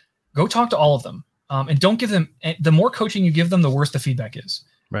whatever, go talk to all of them. And don't give them, the more coaching you give them, the worse the feedback is.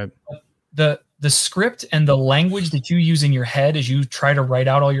 Right. The script and the language that you use in your head as you try to write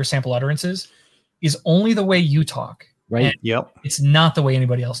out all your sample utterances is only the way you talk. Right. And yep. It's not the way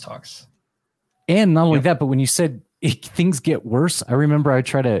anybody else talks. And not only that, but when you said things get worse, I remember I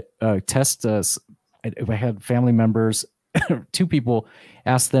tried to test us. If I had family members, 2 people,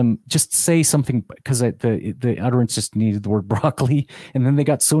 asked them just say something, because the utterance just needed the word broccoli, and then they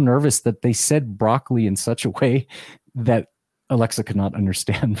got so nervous that they said broccoli in such a way that Alexa could not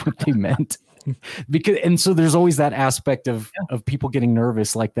understand what they meant. And so there's always that aspect of people getting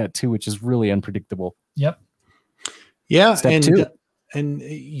nervous like that too, which is really unpredictable. Yep. Yeah. Step 2. And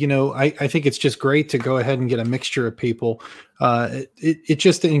you know, I think it's just great to go ahead and get a mixture of people. It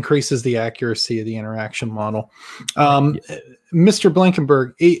just increases the accuracy of the interaction model. Mr.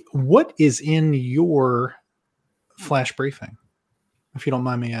 Blankenberg, what is in your flash briefing, if you don't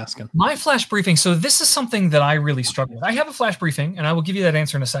mind me asking? My flash briefing. So this is something that I really struggle with. I have a flash briefing, and I will give you that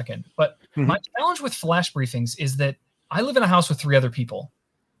answer in a second. But my challenge with flash briefings is that I live in a house with 3 other people.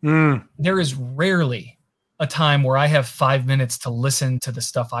 There is rarely a time where I have 5 minutes to listen to the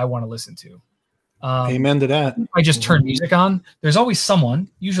stuff I want to listen to. Amen to that. I just turn music on. There's always someone,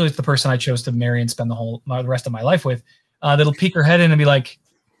 usually it's the person I chose to marry and spend the rest of my life with, that'll peek her head in and be like,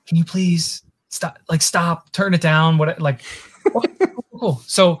 can you please stop, turn it down. Cool.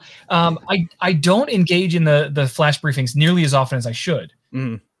 So I don't engage in the flash briefings nearly as often as I should.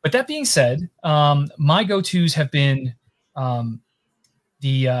 But that being said, my go-tos have been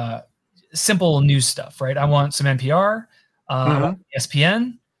the simple news stuff, right? I want some NPR,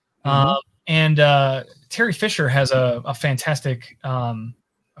 ESPN, and Terry Fisher has a fantastic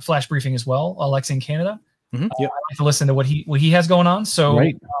flash briefing as well, Alexa in Canada. I like to listen to what he has going on. So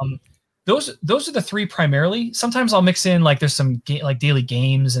right. Those are the 3 primarily. Sometimes I'll mix in like there's some like daily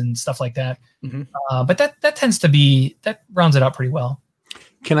games and stuff like that. But that tends to be, that rounds it out pretty well.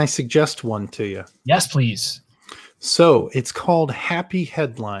 Can I suggest one to you? Yes, please. So it's called Happy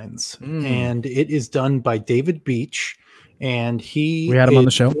Headlines, and it is done by David Beach, and we had him on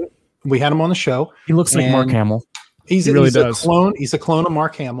the show. We had him on the show. He looks like Mark Hamill. He really does. He's a clone of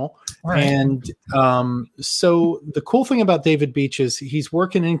Mark Hamill. Right. And so the cool thing about David Beach is he's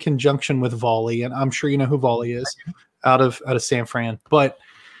working in conjunction with Volley, and I'm sure you know who Volley is out of San Fran. But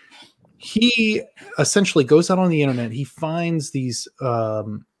he essentially goes out on the internet. He finds these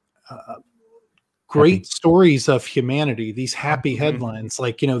great stories of humanity, these happy headlines,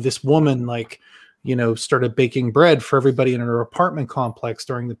 like, you know, this woman, like, you know, started baking bread for everybody in her apartment complex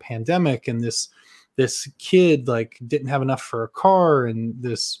during the pandemic, and this kid like didn't have enough for a car, and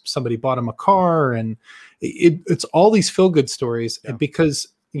somebody bought him a car, and it's all these feel-good stories. Because,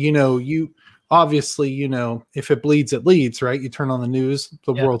 you know, you obviously, you know, if it bleeds, it leads, right? You turn on the news,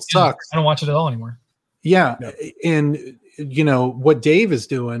 the world sucks. I don't watch it at all anymore. And you know what David is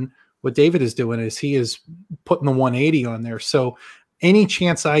doing is he is putting the 180 on there. So any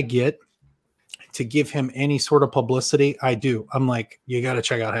chance I get to give him any sort of publicity, I do. I'm like, you got to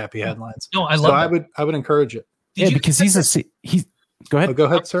check out Happy Headlines. No, I love it. I would encourage it. Because he's go ahead. Go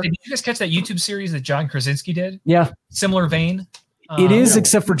ahead, sir. Did you guys catch that YouTube series that John Krasinski did? Yeah. Similar vein. It is,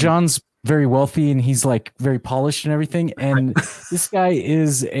 except for John's very wealthy and he's like very polished and everything. And this guy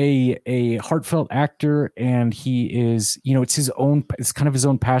is a heartfelt actor, and he is, you know, it's kind of his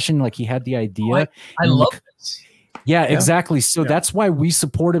own passion. Like he had the idea. I love this. Yeah, exactly. So that's why we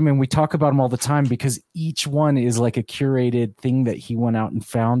support him and we talk about him all the time, because each one is like a curated thing that he went out and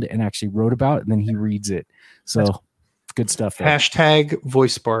found and actually wrote about, and then he reads it. So good stuff there. Hashtag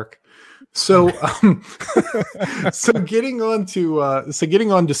VoiceSpark. So, so getting on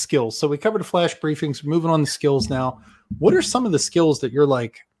to skills. So we covered the flash briefings. Moving on to skills now. What are some of the skills that you're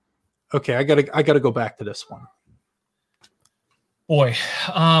like, okay, I gotta go back to this one? Boy,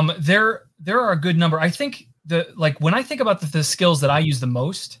 there are a good number. I think when I think about the skills that I use the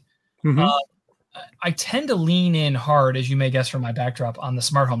most, I tend to lean in hard, as you may guess from my backdrop, on the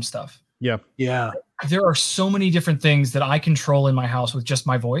smart home stuff. Yeah. There are so many different things that I control in my house with just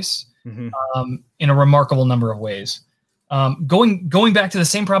my voice, in a remarkable number of ways. Going back to the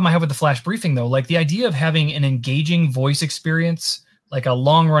same problem I have with the flash briefing, though, like the idea of having an engaging voice experience, like a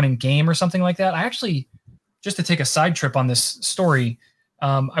long running game or something like that. I actually, just to take a side trip on this story,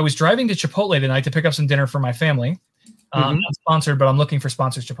 I was driving to Chipotle tonight to pick up some dinner for my family. Not sponsored, but I'm looking for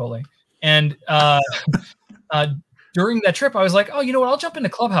sponsors, Chipotle. And during that trip, I was like, oh, you know what? I'll jump into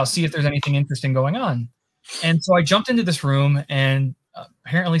Clubhouse, see if there's anything interesting going on. And so I jumped into this room, and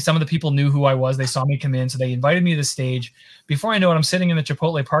apparently some of the people knew who I was. They saw me come in, so they invited me to the stage. Before I know it, I'm sitting in the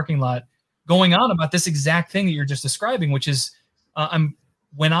Chipotle parking lot going on about this exact thing that you're just describing, which is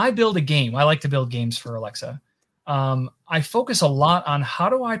when I build a game, I like to build games for Alexa. I focus a lot on how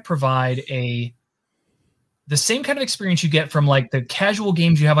do I provide the same kind of experience you get from like the casual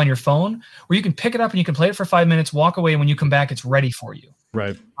games you have on your phone, where you can pick it up and you can play it for 5 minutes, walk away, and when you come back, it's ready for you.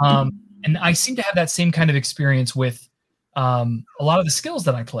 Right. And I seem to have that same kind of experience with a lot of the skills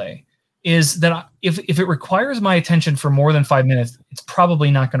that I play, is that if it requires my attention for more than 5 minutes, it's probably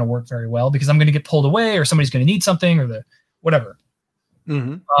not going to work very well, because I'm going to get pulled away, or somebody's going to need something, or the whatever.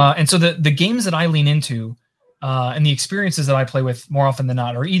 And so the games that I lean into and the experiences that I play with more often than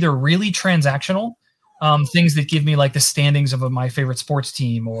not are either really transactional, things that give me like the standings of my favorite sports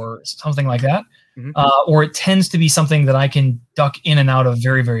team or something like that. Or it tends to be something that I can duck in and out of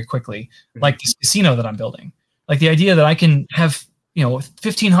very, very quickly, like this casino that I'm building. Like the idea that I can have,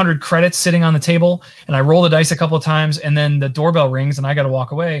 1,500 credits sitting on the table, and I roll the dice a couple of times, and then the doorbell rings and I got to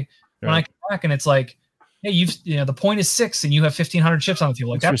walk away. When I come back and it's like, hey, the point is 6 and you have 1,500 chips on the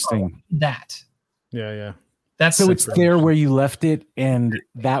table. Like Interesting. That. Yeah. That's so it's there where you left it, and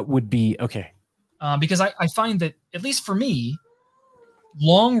that would be okay. Because I find that, at least for me,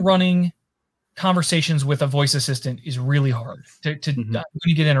 long-running conversations with a voice assistant is really hard to when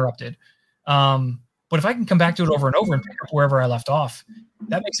you get interrupted. But if I can come back to it over and over and pick up wherever I left off,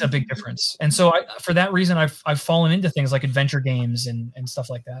 that makes a big difference. And so for that reason, I've fallen into things like adventure games and stuff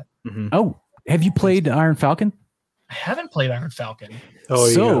like that. Oh, have you played Iron Falcon? I haven't played Iron Falcon. Oh,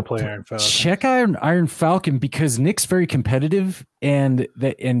 you gotta play Iron Falcon. Check Iron Falcon, because Nick's very competitive, and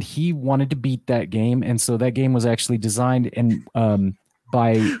he wanted to beat that game, and so that game was actually designed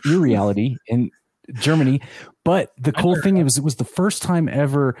by eReality in Germany. But the cool thing is, it was the first time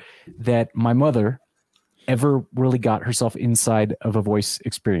ever that my mother ever really got herself inside of a voice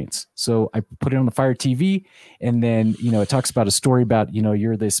experience. So I put it on the Fire TV, and then, it talks about a story about,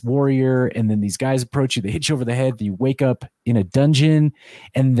 you're this warrior, and then these guys approach you, they hit you over the head, you wake up in a dungeon,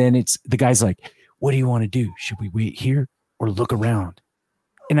 and then it's the guy's like, what do you want to do? Should we wait here or look around?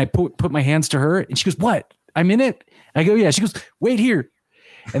 And I put my hands to her, and she goes, what? I'm in it? I go, yeah. She goes, wait here.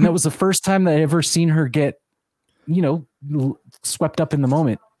 And that was the first time that I ever seen her get, swept up in the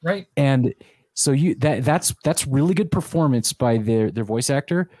moment. Right. And so that's really good performance by their voice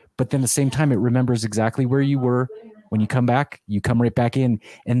actor, but then at the same time, it remembers exactly where you were. When you come back, you come right back in.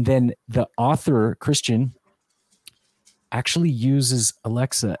 And then the author, Christian, actually uses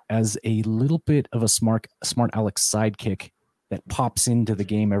Alexa as a little bit of a smart Alex sidekick that pops into the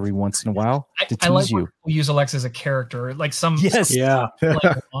game every once in a while to tease like you. We use Alexa as a character, like some. Yes. Yeah.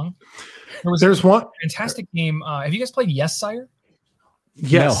 There's one fantastic game. Have you guys played Yes, Sire?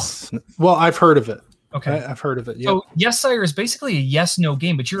 Yes. No. Well, I've heard of it. Okay. I've heard of it. Yep. So Yes, Sire is basically a yes/no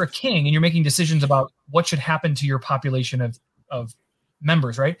game, but you're a king and you're making decisions about what should happen to your population of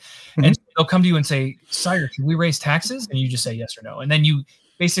members, right? And so they'll come to you and say, Sire, can we raise taxes? And you just say yes or no. And then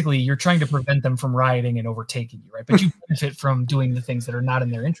you're trying to prevent them from rioting and overtaking you, right? But you benefit from doing the things that are not in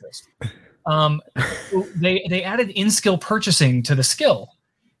their interest. They added in-skill purchasing to the skill.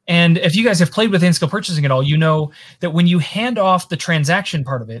 And if you guys have played with in-skill purchasing at all, you know that when you hand off the transaction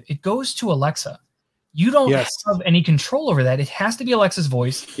part of it, it goes to Alexa. You don't have any control over that. It has to be Alexa's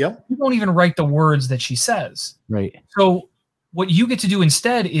voice. Yep. You don't even write the words that she says. Right. So what you get to do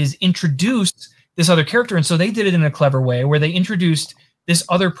instead is introduce this other character. And so they did it in a clever way where they introduced this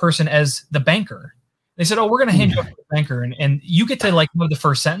other person as the banker. They said, oh, we're going to hand you off to the banker. And you get to like know the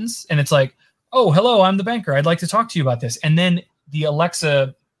first sentence. And it's like, oh, hello, I'm the banker. I'd like to talk to you about this. And then the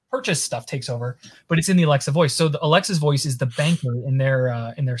Alexa purchase stuff takes over, but it's in the Alexa voice. So the Alexa's voice is the banker in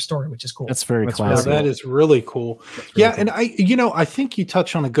their story, which is cool. That's very classic. That is really cool. Yeah, cool. And I think you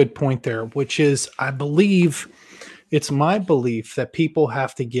touch on a good point there, which is it's my belief that people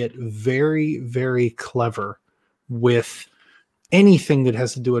have to get very, very clever with anything that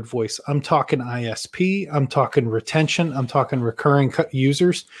has to do with voice. I'm talking ISP, I'm talking retention, I'm talking recurring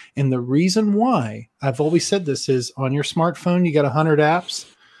users. And the reason why I've always said this is on your smartphone, you got 100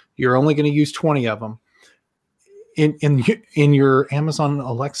 apps. You're only going to use 20 of them. In your Amazon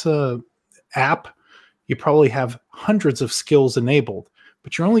Alexa app, you probably have hundreds of skills enabled,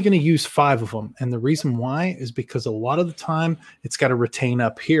 but you're only going to use 5 of them. And the reason why is because a lot of the time it's got to retain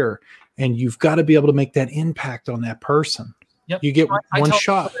up here, and you've got to be able to make that impact on that person. Yep. You get one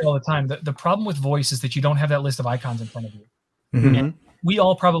shot all the time. The problem with voice is that you don't have that list of icons in front of you. Mm-hmm. And we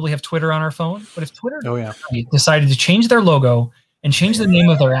all probably have Twitter on our phone, but if Twitter decided to change their logo and change the name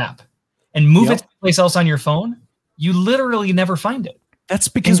of their app and move it someplace else on your phone, you literally never find it. That's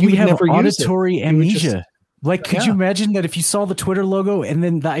because we have auditory amnesia. Could you imagine that if you saw the Twitter logo and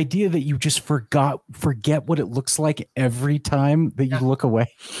then the idea that you just forget what it looks like every time that you look away?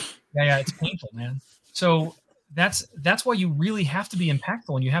 Yeah, it's painful, man. So that's why you really have to be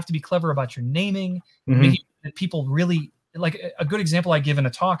impactful, and you have to be clever about your naming. Making that people really like. A good example I give in a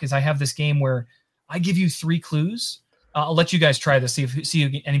talk is I have this game where I give you 3 clues. I'll let you guys try this, see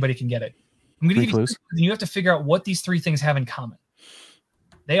if anybody can get it. I'm going to give you 3 clues, and you have to figure out what these 3 things have in common.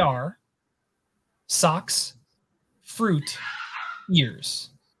 They are socks, fruit, ears.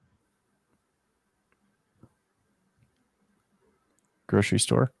 Grocery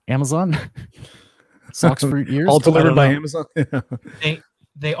store, Amazon. Socks, fruit, ears. All delivered by Amazon.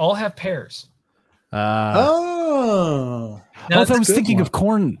 They all have pears. Now, I was thinking of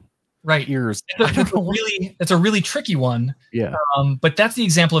corn. Right. Ears. It's a really tricky one. Yeah. But that's the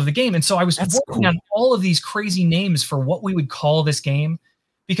example of the game. And so I was working on all of these crazy names for what we would call this game,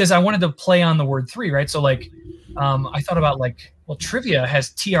 because I wanted to play on the word 3, right? So I thought about trivia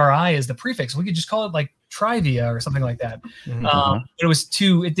has TRI as the prefix. We could just call it trivia or something like that. But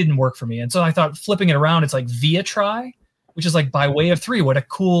it didn't work for me. And so I thought flipping it around, it's like via try, which is by way of 3. What a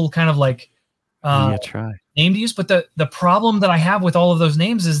cool kind of via try name to use. But the problem that I have with all of those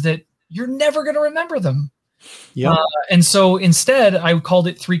names is that you're never going to remember them. Yeah. And so instead I called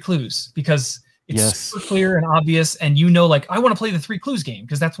it 3 clues because it's super clear and obvious. And I want to play the 3 clues game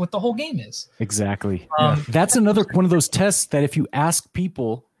because that's what the whole game is. Exactly. That's another one of those tests that if you ask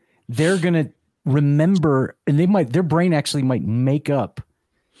people, they're going to remember, and their brain actually might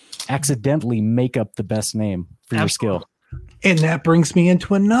accidentally make up the best name for your skill. And that brings me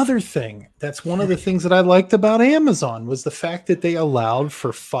into another thing. That's one of the things that I liked about Amazon was the fact that they allowed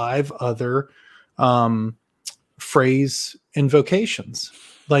for 5 other phrase invocations.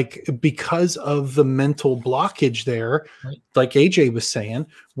 Because of the mental blockage there, like AJ was saying,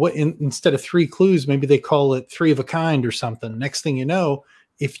 instead of 3 clues, maybe they call it 3 of a kind or something. Next thing you know,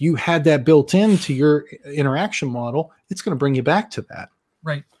 if you had that built into your interaction model, it's going to bring you back to that.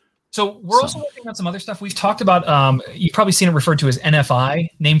 Right. So we're also working on some other stuff. We've talked about, you've probably seen it referred to as NFI,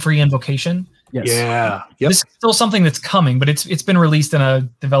 name-free invocation. Yes. Yeah. Yep. This is still something that's coming, but it's been released in a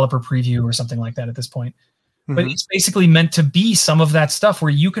developer preview or something like that at this point. But it's basically meant to be some of that stuff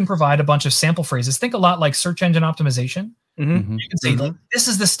where you can provide a bunch of sample phrases. Think a lot like search engine optimization. You can say, this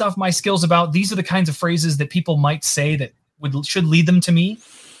is the stuff my skill's about. These are the kinds of phrases that people might say that should lead them to me.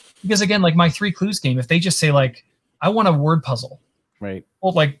 Because again, my 3 clues game, if they just say I want a word puzzle. Right.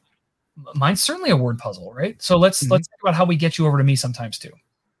 Well, mine's certainly a word puzzle, right? So let's think about how we get you over to me sometimes too.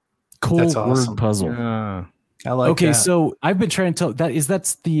 Cool. That's awesome. Word puzzle. I like okay, that. so I've been trying to tell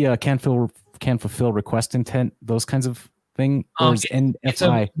that's the can fulfill request intent, those kinds of thing, or is NFI? It's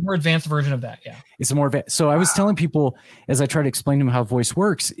a more advanced version of that. Yeah, it's a more advanced. So I was telling people as I try to explain to them how voice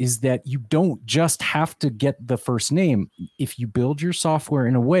works is that you don't just have to get the first name. If you build your software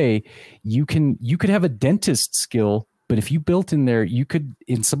in a way, you could have a dentist skill, but if you built in there,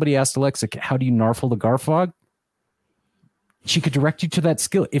 and somebody asked Alexa, how do you narfle the Garfog? She could direct you to that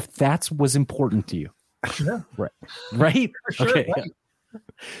skill if that was important to you. Sure. Right. Sure, okay. right.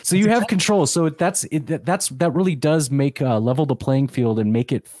 So you have control. So that really does make level the playing field and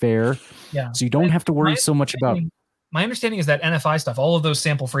make it fair. Yeah. So you don't have to worry so much about. My understanding is that NFI stuff, all of those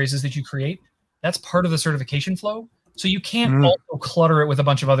sample phrases that you create, that's part of the certification flow. So you can't also clutter it with a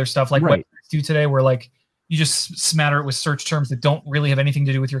bunch of other stuff like what you do today, where you just smatter it with search terms that don't really have anything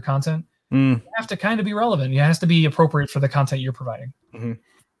to do with your content. You have to kind of be relevant. It has to be appropriate for the content you're providing.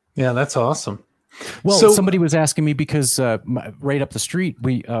 Yeah, that's awesome. Well, somebody was asking me because right up the street,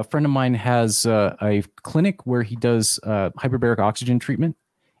 a friend of mine has a clinic where he does hyperbaric oxygen treatment,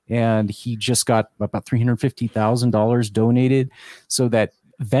 and he just got about $350,000 donated so that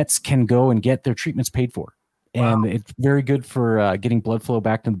vets can go and get their treatments paid for. And it's very good for getting blood flow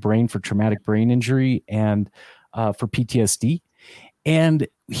back to the brain for traumatic brain injury and for PTSD. And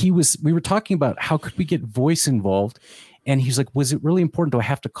we were talking about how could we get voice involved. And he's like, was it really important? Do I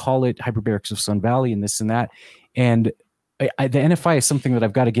have to call it Hyperbarics of Sun Valley and this and that? And the NFI is something that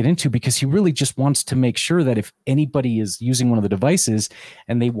I've got to get into because he really just wants to make sure that if anybody is using one of the devices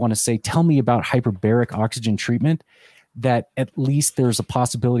and they want to say, tell me about hyperbaric oxygen treatment, that at least there's a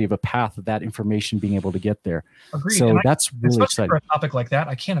possibility of a path of that information being able to get there. Agreed. So that's really exciting. For a topic like that,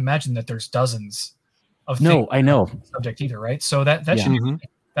 I can't imagine that there's dozens of things I know subject either, right? So that should be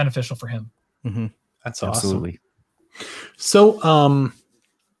beneficial for him. Mm-hmm. That's awesome. Absolutely. So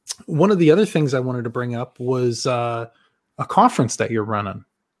one of the other things I wanted to bring up was a conference that you're running.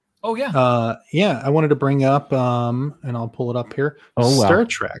 Oh yeah. I wanted to bring up and I'll pull it up here. Star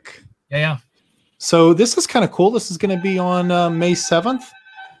Trek. Yeah. So this is kind of cool. This is going to be on May 7th.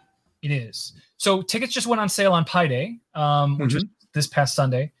 It is. So tickets just went on sale on Pi Day, which was this past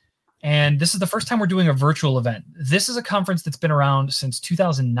Sunday. And this is the first time we're doing a virtual event. This is a conference that's been around since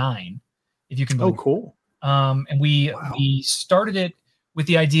 2009, if you can believe. Oh, cool. And we started it with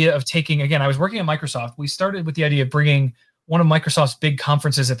the idea of taking, again, I was working at Microsoft. We started with the idea of bringing one of Microsoft's big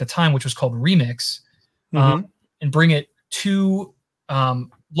conferences at the time, which was called Remix, and bring it to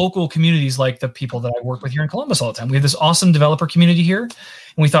local communities like the people that I work with here in Columbus all the time. We have this awesome developer community here. And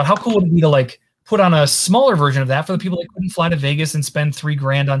we thought, how cool would it be to like put on a smaller version of that for the people that couldn't fly to Vegas and spend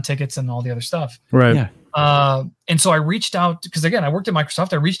 $3,000 on tickets and all the other stuff. Right. Yeah. And so I reached out because, again, I worked at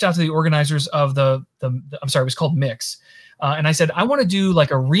Microsoft. I reached out to the organizers of it was called Mix. And I said, I want to do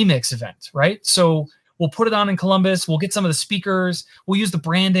like a remix event, right? So we'll put it on in Columbus. We'll get some of the speakers. We'll use the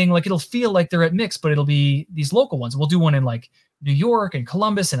branding. Like it'll feel like they're at Mix, but it'll be these local ones. We'll do one in like New York and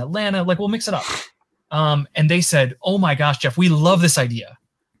Columbus and Atlanta. Like we'll mix it up. And they said, oh my gosh, Jeff, we love this idea,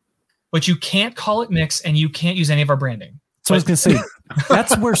 but you can't call it Mix and you can't use any of our branding. So I was going to say,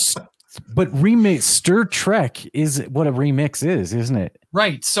 that's where, but remix Star Trek is what a remix is, isn't it?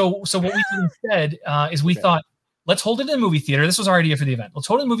 Right. So what we did instead is we thought, let's hold it in a movie theater. This was our idea for the event. Let's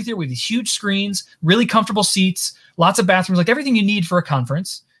hold it in a movie theater with these huge screens, really comfortable seats, lots of bathrooms, like everything you need for a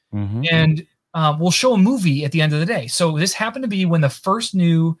conference. And we'll show a movie at the end of the day. So this happened to be when the first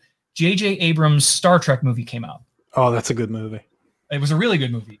new J.J. Abrams Star Trek movie came out. Oh, that's a good movie. It was a really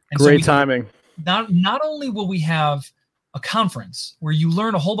good movie. And Great timing. Not only will we have a conference where you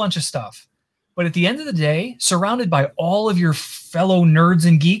learn a whole bunch of stuff, but at the end of the day, surrounded by all of your fellow nerds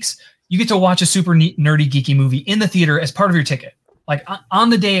and geeks, you get to watch a super nerdy, geeky movie in the theater as part of your ticket, like on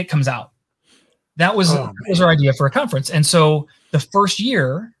the day it comes out. That was our idea for a conference. And so the first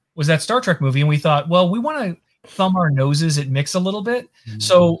year was that Star Trek movie. And we thought, well, we want to thumb our noses at Mix a little bit.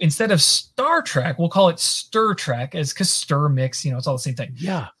 So instead of Star Trek, we'll call it Stir Trek, because Stir Mix, it's all the same thing.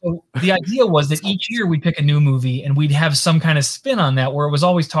 Yeah. So the idea was that each year we'd pick a new movie and we'd have some kind of spin on that where it was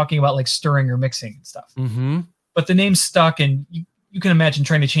always talking about like stirring or mixing and stuff. But the name stuck, and you can imagine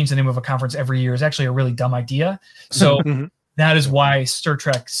trying to change the name of a conference every year is actually a really dumb idea. So that is why Stir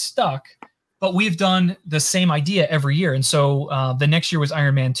Trek stuck. But we've done the same idea every year. And so the next year was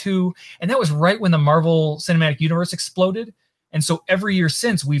Iron Man 2. And that was right when the Marvel Cinematic Universe exploded. And so every year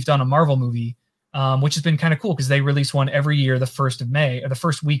since, we've done a Marvel movie, which has been kind of cool because they release one every year the first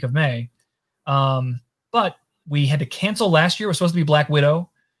week of May. But we had to cancel last year. It was supposed to be Black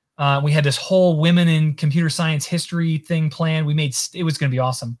Widow. We had this whole women in computer science history thing planned. It was going to be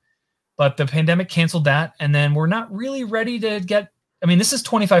awesome. But the pandemic canceled that. And then we're not really ready to this is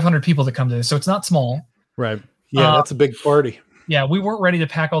 2,500 people that come to this, so it's not small. Right. Yeah, that's a big party. Yeah, we weren't ready to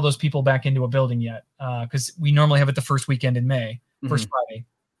pack all those people back into a building yet because we normally have it the first weekend in May, first Friday.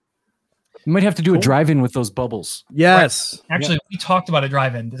 You might have to do a drive-in with those bubbles. Yes. Right. Actually, we talked about a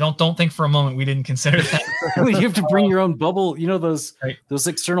drive-in. Don't think for a moment we didn't consider that. You have to bring your own bubble. You know those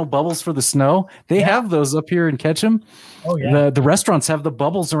external bubbles for the snow? They have those up here in Ketchum. Oh yeah. The restaurants have the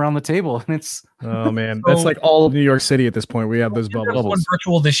bubbles around the table, and it's man, that's like all of New York City at this point. We have those bubbles. There's one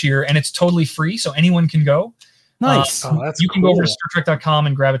virtual this year, and it's totally free, so anyone can go. Nice. That's you can go over to StarTrek.com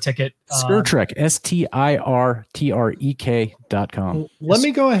and grab a ticket. StirTrek, STIRTREK.com. Let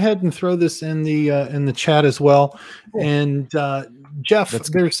me go ahead and throw this in the chat as well. Cool. And Jeff,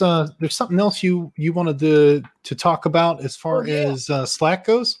 there's something else you wanted to talk about as far as Slack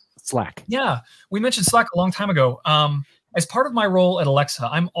goes. Slack. Yeah, we mentioned Slack a long time ago. As part of my role at Alexa,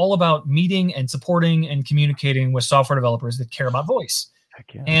 I'm all about meeting and supporting and communicating with software developers that care about voice.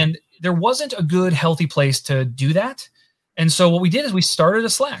 Yeah. And there wasn't a good, healthy place to do that. And so what we did is we started a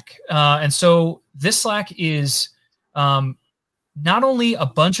Slack. And so this Slack is not only a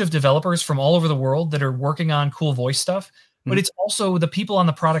bunch of developers from all over the world that are working on cool voice stuff, but it's also the people on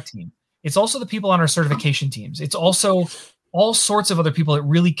the product team. It's also the people on our certification teams. It's also all sorts of other people that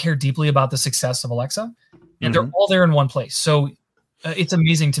really care deeply about the success of Alexa. And they're all there in one place. So it's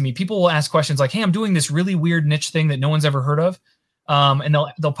amazing to me. People will ask questions like, hey, I'm doing this really weird niche thing that no one's ever heard of. And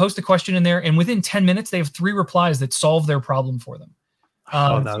they'll post a question in there. And within 10 minutes, they have 3 replies that solve their problem for them.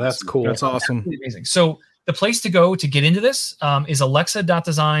 No, that's cool. That's awesome. That's amazing. So the place to go to get into this is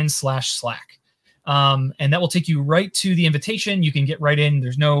alexa.design/Slack. And that will take you right to the invitation. You can get right in.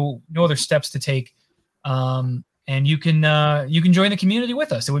 There's no other steps to take. And you can join the community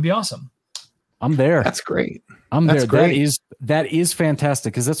with us. It would be awesome. I'm there. That's great. I'm there. That is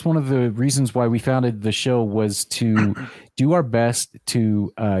fantastic, because that's one of the reasons why we founded the show, was to do our best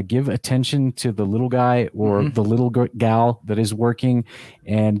to give attention to the little guy or the little gal that is working,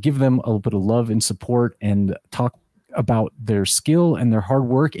 and give them a little bit of love and support, and talk about their skill and their hard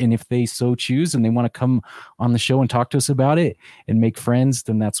work. And if they so choose and they want to come on the show and talk to us about it and make friends,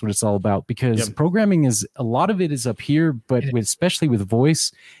 then that's what it's all about. Because programming is, a lot of it is up here, but especially with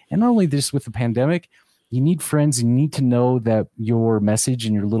voice, and not only this, with the pandemic, you need friends. You need to know that your message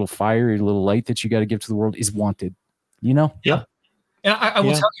and your little fire, your little light that you got to give to the world is wanted, you know? Yeah. And I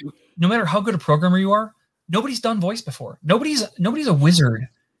will tell you, no matter how good a programmer you are, nobody's done voice before. Nobody's a wizard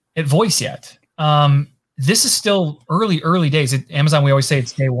at voice yet. This is still early days. At Amazon, we always say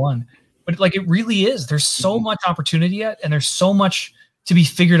it's day one, but like, it really is. There's so much opportunity yet, and there's so much to be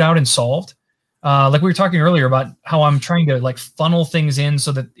figured out and solved. Like we were talking earlier about how I'm trying to like funnel things in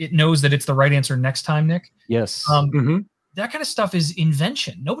so that it knows that it's the right answer next time, Nick. Yes. That kind of stuff is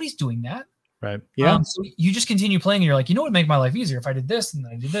invention. Nobody's doing that. Right. Yeah. So you just continue playing and you're like, you know what would make my life easier if I did this and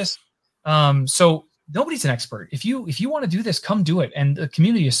then I did this. So nobody's an expert. If you want to do this, come do it. And the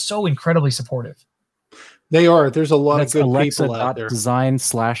community is so incredibly supportive. They are. There's a lot of good people out there.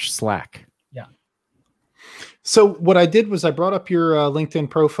 Design/Slack. Yeah. So what I did was I brought up your LinkedIn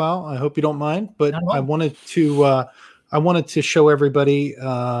profile. I hope you don't mind, but I wanted to show everybody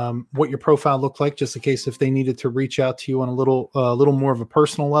what your profile looked like, just in case if they needed to reach out to you on a little more of a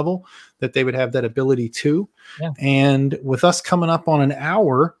personal level, that they would have that ability to. Yeah. And with us coming up on an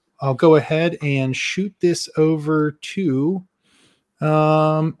hour, I'll go ahead and shoot this over to.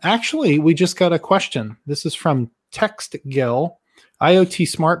 Actually, we just got a question. This is from TextGel. IoT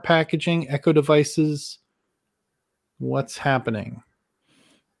smart packaging, Echo devices. What's happening?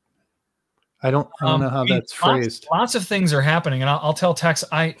 I don't know how that's phrased. Lots of things are happening, and I'll tell Tex.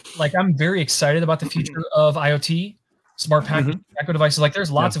 I'm very excited about the future of IoT, smart packaging, Echo devices. Like, there's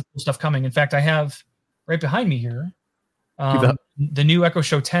lots of cool stuff coming. In fact, I have right behind me here the new Echo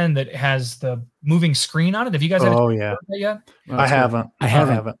Show 10 that has the moving screen on it. Have you guys had that yet? I haven't.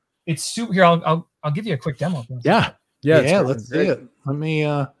 It's super. Here, I'll give you a quick demo. Yeah. Let's see it. Let me.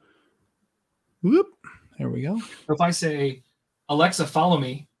 Whoop. There we go. So if I say, Alexa, follow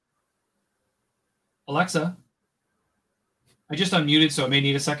me. Alexa, I just unmuted, so it may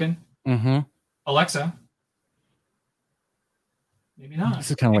need a second. Alexa. Maybe not.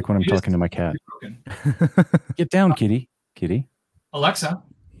 This is kind of like when I'm talking to my cat. Get down, kitty. Alexa.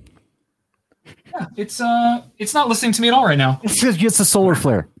 Yeah, it's not listening to me at all right now. It's a solar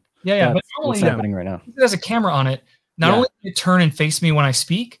flare. Yeah. But what's happening right now? It has a camera on it. Not only can it turn and face me when I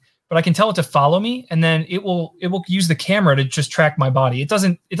speak, but I can tell it to follow me, and then it will use the camera to just track my body. It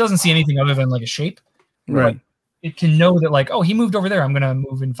doesn't see anything other than like a shape. Right. It can know that, like, oh, he moved over there, I'm gonna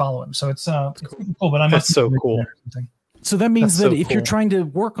move and follow him. So it's cool. But that's so cool. So that means that if you're trying to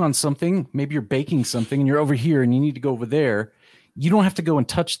work on something, maybe you're baking something and you're over here and you need to go over there, you don't have to go and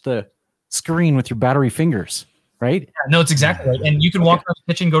touch the screen with your battery fingers, right? Yeah, no, it's exactly right. And you can walk around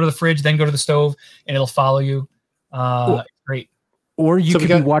the kitchen, go to the fridge, then go to the stove, and it'll follow you. Cool. Great. Or you could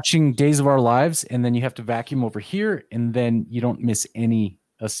be watching Days of Our Lives, and then you have to vacuum over here, and then you don't miss any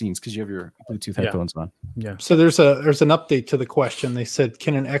scenes because you have your Bluetooth headphones on. Yeah. So there's an update to the question. They said,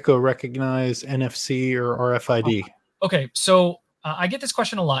 can an Echo recognize NFC or RFID? Okay, so I get this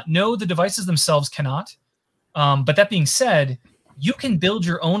question a lot. No, the devices themselves cannot. But that being said, you can build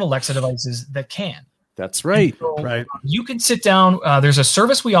your own Alexa devices that can. That's right. So, right. You can sit down. There's a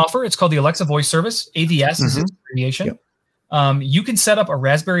service we offer. It's called the Alexa Voice Service. AVS is its abbreviation. Yep. You can set up a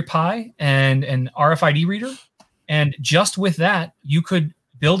Raspberry Pi and an RFID reader. And just with that, you could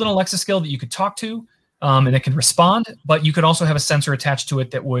build an Alexa skill that you could talk to, and it can respond. But you could also have a sensor attached to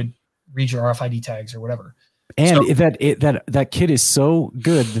it that would read your RFID tags or whatever. And that kit is so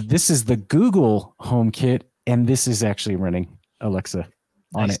good that this is the Google Home Kit, and this is actually running Alexa.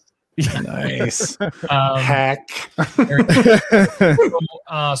 on it. Nice. Hack.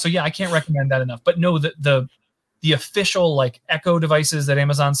 So yeah, I can't recommend that enough. But no, the official like Echo devices that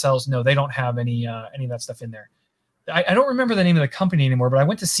Amazon sells, no, they don't have any of that stuff in there. I don't remember the name of the company anymore, but I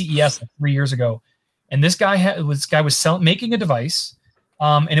went to CES like 3 years ago, and this guy was making a device,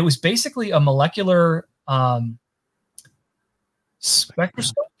 and it was basically a molecular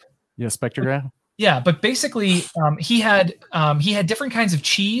spectroscope. Yeah, spectrograph. Yeah, but basically, he had different kinds of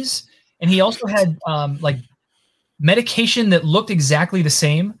cheese, and he also had like medication that looked exactly the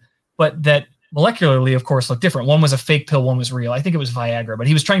same, but that molecularly, of course, looked different. One was a fake pill, one was real. I think it was Viagra, but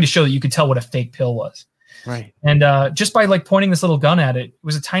he was trying to show that you could tell what a fake pill was. Right. And just by like pointing this little gun at it, it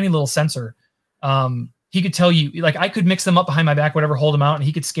was a tiny little sensor. He could tell you, like I could mix them up behind my back, whatever, hold them out, and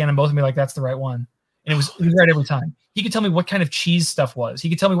he could scan them both and be like, "That's the right one." And it was right every time. He could tell me what kind of cheese stuff was. He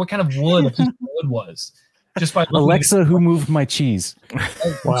could tell me what kind of wood a piece of wood was. Just by Alexa, who moved my cheese?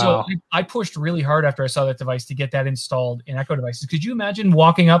 Wow. So I pushed really hard after I saw that device to get that installed in Echo devices. Could you imagine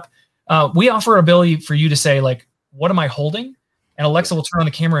walking up? We offer ability for you to say like, "What am I holding?" And Alexa will turn on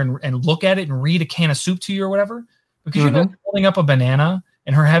the camera and look at it and read a can of soup to you or whatever. Because you're not holding up a banana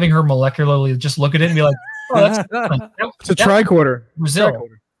and her having her molecularly just look at it and be like, "Oh, that's it's a tricorder. Brazil."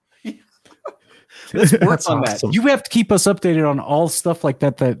 Let's work on that. You have to keep us updated on all stuff like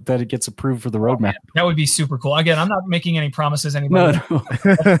that it gets approved for the roadmap. That would be super cool. Again, I'm not making any promises anymore.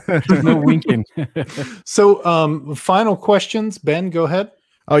 No winking. So, final questions. Ben, go ahead.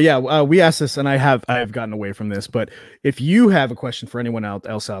 Oh yeah, we asked this, and I have gotten away from this. But if you have a question for anyone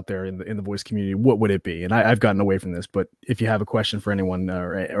else out there in the voice community, what would it be? And I've gotten away from this, but if you have a question for anyone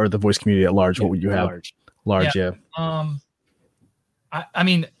or the voice community at large, what would you have? Large, yeah. I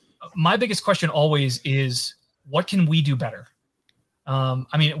mean, my biggest question always is, what can we do better?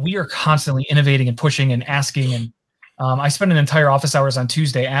 I mean, we are constantly innovating and pushing and asking, and I spent an entire office hours on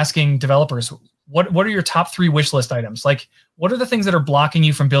Tuesday asking developers, what are your top 3 wish list items? Like, what are the things that are blocking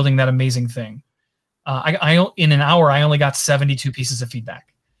you from building that amazing thing? I in an hour, I only got 72 pieces of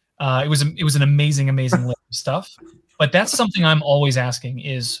feedback. It was an amazing list of stuff. But that's something I'm always asking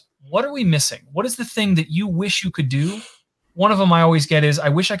is, what are we missing? What is the thing that you wish you could do? One of them I always get is, I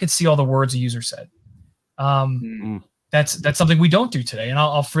wish I could see all the words a user said. That's something we don't do today, and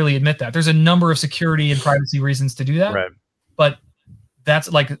I'll freely admit that. There's a number of security and privacy reasons to do that, right. But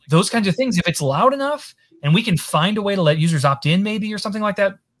that's like those kinds of things. If it's loud enough and we can find a way to let users opt in, maybe, or something like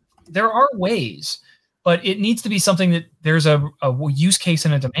that, there are ways, but it needs to be something that there's a use case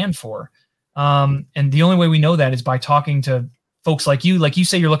and a demand for. And the only way we know that is by talking to folks like you. Like you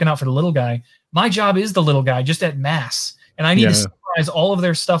say, you're looking out for the little guy. My job is the little guy, just at mass. And I need to summarize all of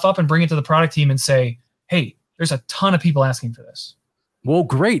their stuff up and bring it to the product team and say, hey, there's a ton of people asking for this. Well,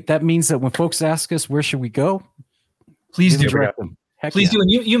 great. That means that when folks ask us, where should we go? Please do. Please do. And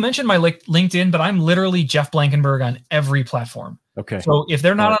you mentioned my LinkedIn, but I'm literally Jeff Blankenberg on every platform. Okay. So if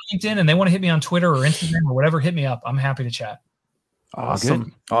they're not on LinkedIn and they want to hit me on Twitter or Instagram or whatever, hit me up. I'm happy to chat.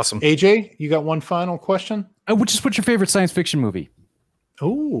 Awesome. Awesome. AJ, you got one final question? Just what's your favorite science fiction movie?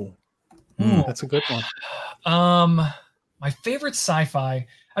 Oh, that's a good one. My favorite sci-fi.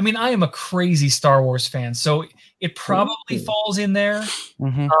 I mean, I am a crazy Star Wars fan, so it probably falls in there.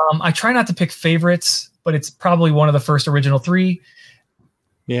 I try not to pick favorites, but it's probably one of the first original 3.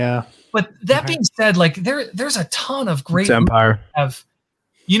 Yeah. But that being said, like there's a ton of great Empire.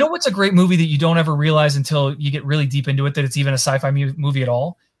 You know what's a great movie that you don't ever realize until you get really deep into it that it's even a sci-fi movie at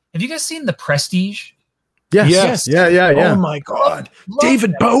all? Have you guys seen The Prestige? Yes. Yeah. Oh my God.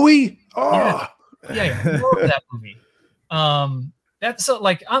 David Bowie. Oh. Yeah. Love that movie. That's so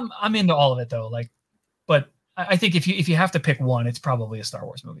like I'm into all of it though. Like, but I think if you have to pick one, it's probably a Star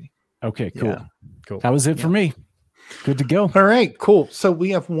Wars movie. Okay, cool. Yeah. Cool. That was it for me. Good to go. All right, cool. So we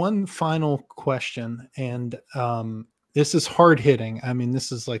have one final question, and this is hard hitting. I mean,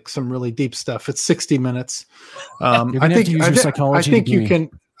 this is like some really deep stuff. It's 60 minutes. I think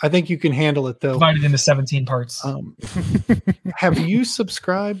you can handle it though. Divided into 17 parts. Have you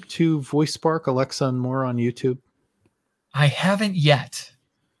subscribed to VoiceSpark, Alexa, and more on YouTube? I haven't yet,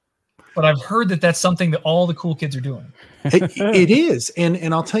 but I've heard that that's something that all the cool kids are doing. It is,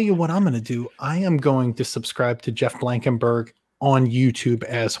 and I'll tell you what I'm going to do. I am going to subscribe to Jeff Blankenberg on YouTube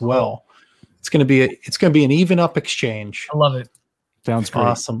as well. It's going to be an even up exchange. I love it. Sounds great.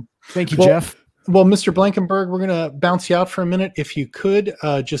 Awesome. Thank you, Jeff. Well, Mr. Blankenberg, we're going to bounce you out for a minute. If you could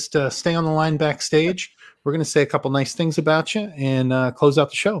just stay on the line backstage, we're going to say a couple nice things about you and close out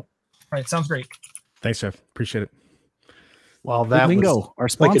the show. All right, sounds great. Thanks, Jeff. Appreciate it. Well, that Lingo, was our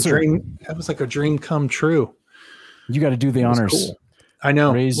sponsor. like a dream. That was like a dream come true. You got to do the honors. Cool. I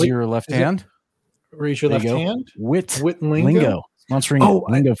know. Raise your left hand. Raise your left hand. Wit Lingo. sponsoring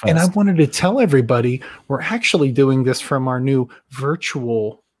Lingo Fest. And I wanted to tell everybody we're actually doing this from our new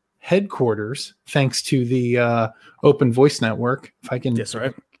virtual headquarters, thanks to the Open Voice Network. If I can, If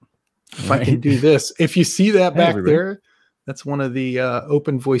I can do this, if you see that back there, that's one of the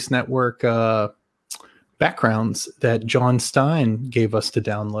Open Voice Network backgrounds that John Stein gave us to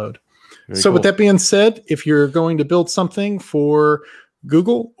download. Very cool. With that being said, if you're going to build something for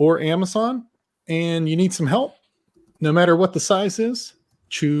Google or Amazon and you need some help, no matter what the size is,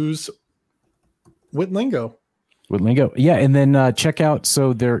 choose Witlingo. Witlingo. Yeah. And then check out,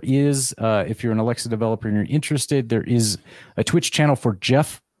 so there is, if you're an Alexa developer and you're interested, there is a Twitch channel for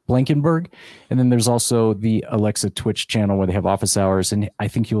Jeff Blankenberg. And then there's also the Alexa Twitch channel where they have office hours. And I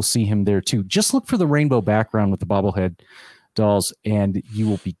think you'll see him there too. Just look for the rainbow background with the bobblehead dolls and you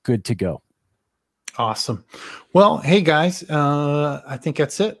will be good to go. Awesome. Well, hey guys, I think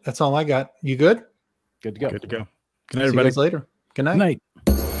that's it. That's all I got. You good? Good to go. Good to go. Good night, everybody. See you guys later. Good night. Good night.